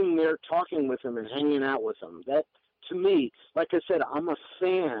sitting there talking with them and hanging out with them. That, to me, like I said, I'm a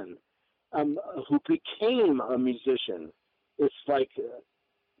fan who became a musician. It's like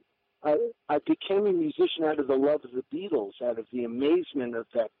I became a musician out of the love of the Beatles, out of the amazement of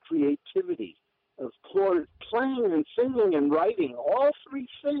that creativity, of playing and singing and writing, all 3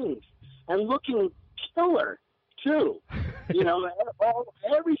 things, and looking killer, too.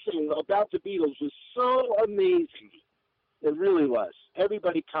 Everything about the Beatles was so amazing. It really was.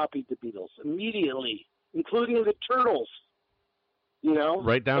 Everybody copied the Beatles immediately, including the Turtles.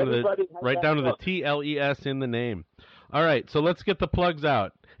 Right down to the TLES in the name. All right, so let's get the plugs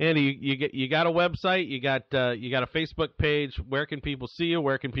out. Andy, you got a website? You got a Facebook page? Where can people see you?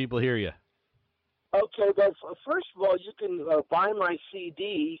 Where can people hear you? Okay, well, first of all, you can buy my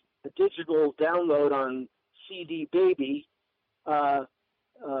CD, the digital download on CD Baby. So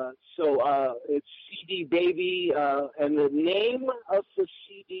it's CD Baby, and the name of the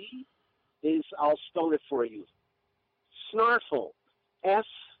CD is, I'll spell it for you, Snarfel, SNARFEL,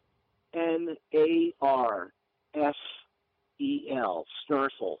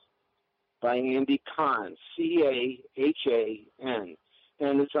 Snarfel, by Andy Kahn, CAHAN.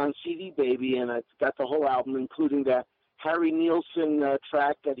 And it's on CD Baby, and I've got the whole album, including that Harry Nilsson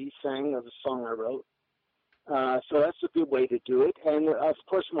track that he sang of the song I wrote. So that's a good way to do it. And, of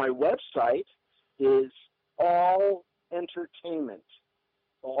course, my website is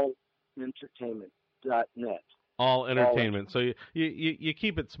allentertainment.net. All Entertainment. So you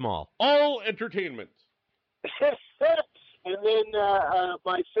keep it small. All Entertainment. And then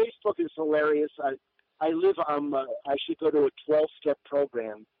my Facebook is hilarious. I should go to a 12-step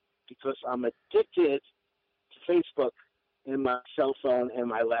program because I'm addicted to Facebook and my cell phone and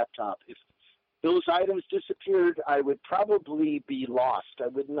my laptop. If those items disappeared, I would probably be lost. I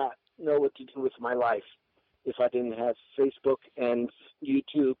would not know what to do with my life if I didn't have Facebook and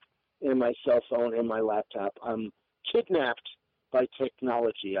YouTube and my cell phone and my laptop. I'm kidnapped by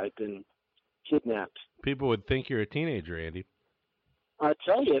technology. I've been kidnapped. People would think you're a teenager, Andy. I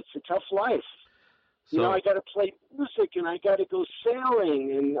tell you, it's a tough life. So, I got to play music and I got to go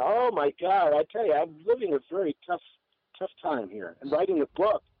sailing, and oh my God, I tell you, I'm living a very tough time here. I'm writing a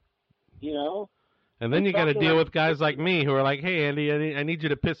book, And then you got to deal with guys like me who are like, hey, Andy, I need you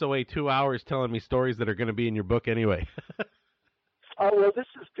to piss away 2 hours telling me stories that are going to be in your book anyway. Oh, well, this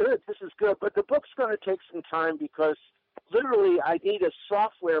is good. But the book's going to take some time because literally I need a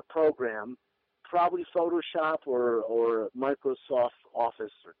software program, probably Photoshop or Microsoft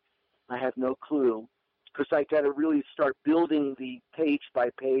Office. I have no clue, because I got to really start building the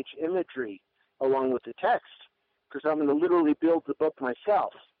page-by-page imagery along with the text, because I'm going to literally build the book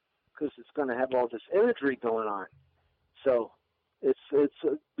myself, because it's going to have all this imagery going on. So it's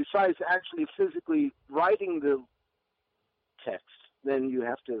besides actually physically writing the text, then you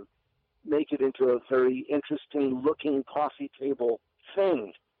have to make it into a very interesting-looking coffee table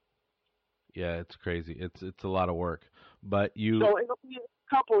thing. Yeah, it's crazy. It's a lot of work, but you. So it'll be a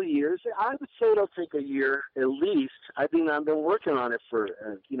couple of years. I would say it'll take a year at least. I've been working on it for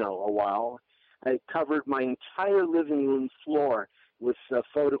a while. I covered my entire living room floor with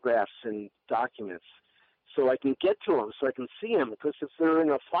photographs and documents, so I can get to them, so I can see them. Because if they're in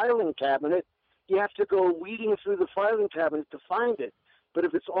a filing cabinet, you have to go weeding through the filing cabinet to find it. But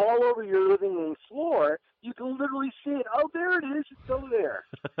if it's all over your living room floor, you can literally see it. Oh, there it is. It's over there.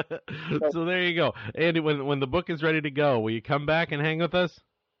 So there you go. Andy, when the book is ready to go, will you come back and hang with us?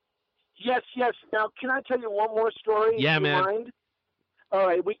 Yes. Now, can I tell you one more story? Yeah, man. Mind? All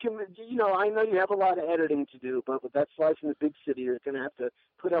right, we can, I know you have a lot of editing to do, but that's life in the big city. You're going to have to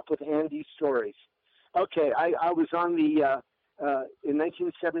put up with Andy's stories. Okay, I was on the, in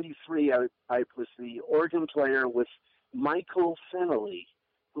 1973, I was the organ player with Michael Fennelly,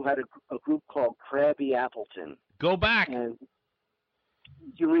 who had a group called Krabby Appleton. Go Back. And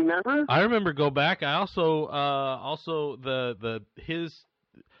you remember? I remember Go Back. I also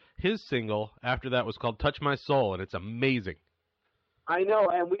his single after that was called Touch My Soul, and it's amazing. I know,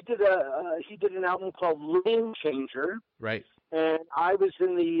 and he did an album called Lane Changer. Right. And I was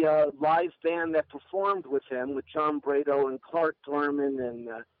in the live band that performed with him, with John Brado and Clark Dorman and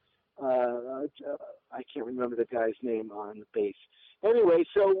I can't remember the guy's name on the bass. Anyway,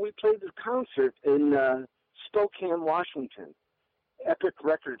 so we played the concert in Spokane, Washington, Epic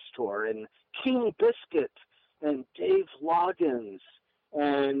Records tour, and King Biscuit and Dave Loggins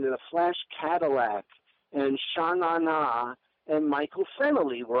and Flash Cadillac and Sha Na Na and Michael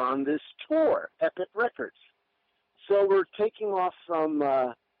Fennelly were on this tour, Epic Records. So we're taking off from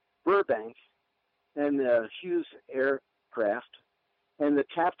Burbank and the Hughes aircraft, and the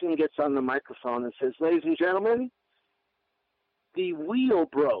captain gets on the microphone and says, "Ladies and gentlemen, the wheel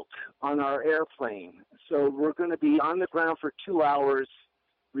broke on our airplane. So we're going to be on the ground for 2 hours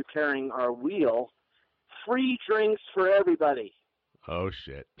repairing our wheel. Free drinks for everybody." Oh,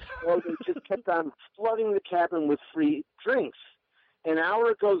 shit. Well, they just kept on flooding the cabin with free drinks. An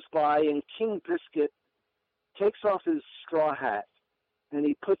hour goes by, and King Biscuit takes off his straw hat, and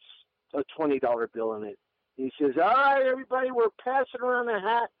he puts a $20 bill in it. He says, "All right, everybody, we're passing around the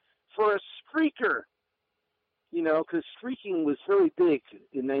hat for a streaker." You know, because streaking was very big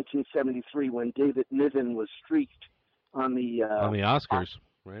in 1973 when David Niven was streaked on the Oscars,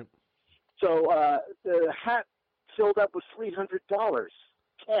 right? So the hat filled up with $300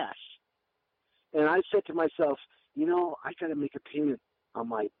 cash. And I said to myself, you know, I got to make a payment on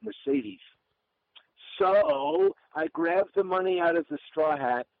my Mercedes. So I grabbed the money out of the straw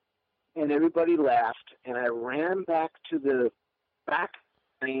hat, and everybody laughed, and I ran back to the back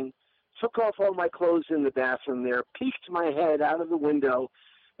lane, took off all my clothes in the bathroom there, peeked my head out of the window,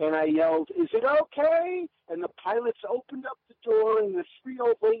 and I yelled, "Is it okay?" And the pilots opened up the door, and the three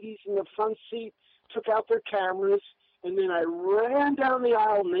old ladies in the front seat took out their cameras, and then I ran down the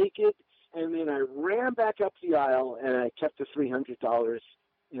aisle naked, and then I ran back up the aisle, and I kept the $300,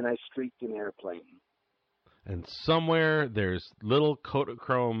 and I streaked an airplane. And somewhere there's little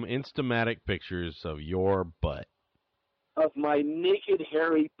Kodachrome Instamatic pictures of your butt. Of my naked,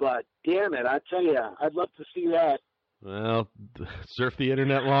 hairy butt. Damn it, I tell you, I'd love to see that. Well, surf the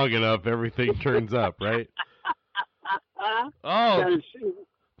internet long enough, everything turns up, right? Oh,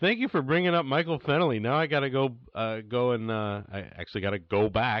 thank you for bringing up Michael Fennelly. Now I got to go I actually got to go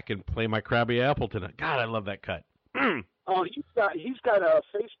back and play my Krabby Appleton. God, I love that cut. Oh, he's got a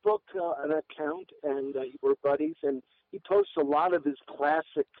Facebook an account, and we're buddies, and he posts a lot of his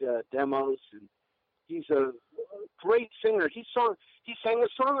classic demos, and he's a great singer. He sang a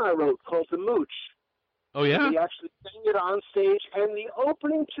song I wrote called "The Mooch." Oh yeah. He actually sang it on stage, and the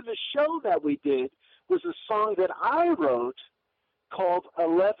opening to the show that we did was a song that I wrote called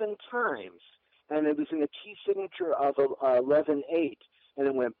 11 Times, and it was in the key signature of 11/8. And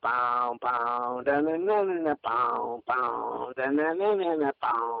it went bow, bow, da na na na bow, bow, da na na na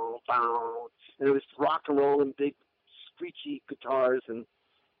bow, bow. And it was rock and roll and big screechy guitars, and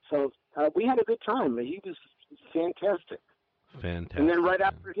so we had a good time. He was fantastic. Fantastic. And then right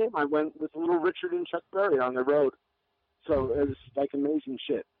after him, I went with Little Richard and Chuck Berry on the road. So it was like amazing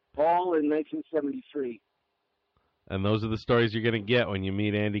shit. All in 1973. And those are the stories you're going to get when you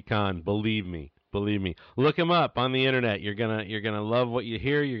meet Andy Kahn. Believe me. Believe me. Look him up on the internet. You're gonna love what you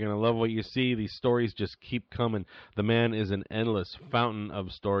hear. You're gonna love what you see. These stories just keep coming. The man is an endless fountain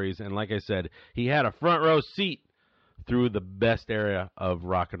of stories, and like I said, he had a front row seat through the best era of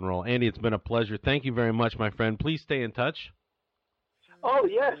rock and roll. Andy, it's been a pleasure. Thank you very much, my friend. Please stay in touch. Oh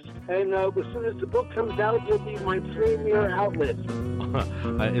yes, and as soon as the book comes out, you'll be my premier outlet.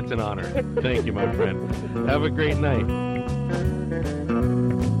 It's an honor. Thank you, my friend. Have a great night.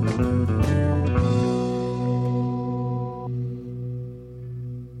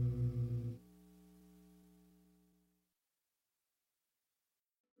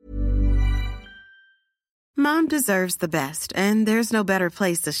 Mom deserves the best, and there's no better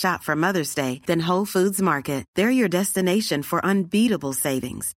place to shop for Mother's Day than Whole Foods Market. They're your destination for unbeatable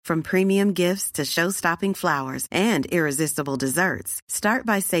savings, from premium gifts to show-stopping flowers and irresistible desserts. Start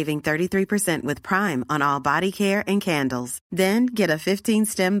by saving 33% with Prime on all body care and candles. Then get a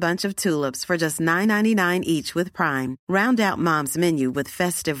 15-stem bunch of tulips for just $9.99 each with Prime. Round out Mom's menu with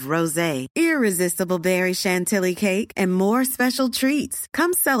festive rosé, irresistible berry chantilly cake, and more special treats.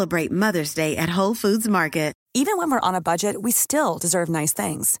 Come celebrate Mother's Day at Whole Foods Market. Even when we're on a budget, we still deserve nice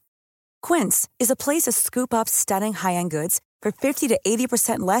things. Quince is a place to scoop up stunning high-end goods for 50 to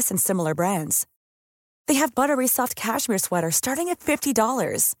 80% less than similar brands. They have buttery soft cashmere sweaters starting at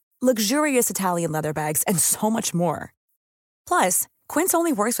 $50, luxurious Italian leather bags, and so much more. Plus, Quince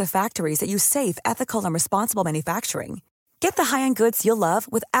only works with factories that use safe, ethical, and responsible manufacturing. Get the high-end goods you'll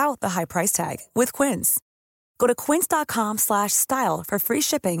love without the high price tag with Quince. Go to quince.com/style for free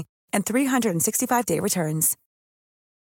shipping and 365-day returns.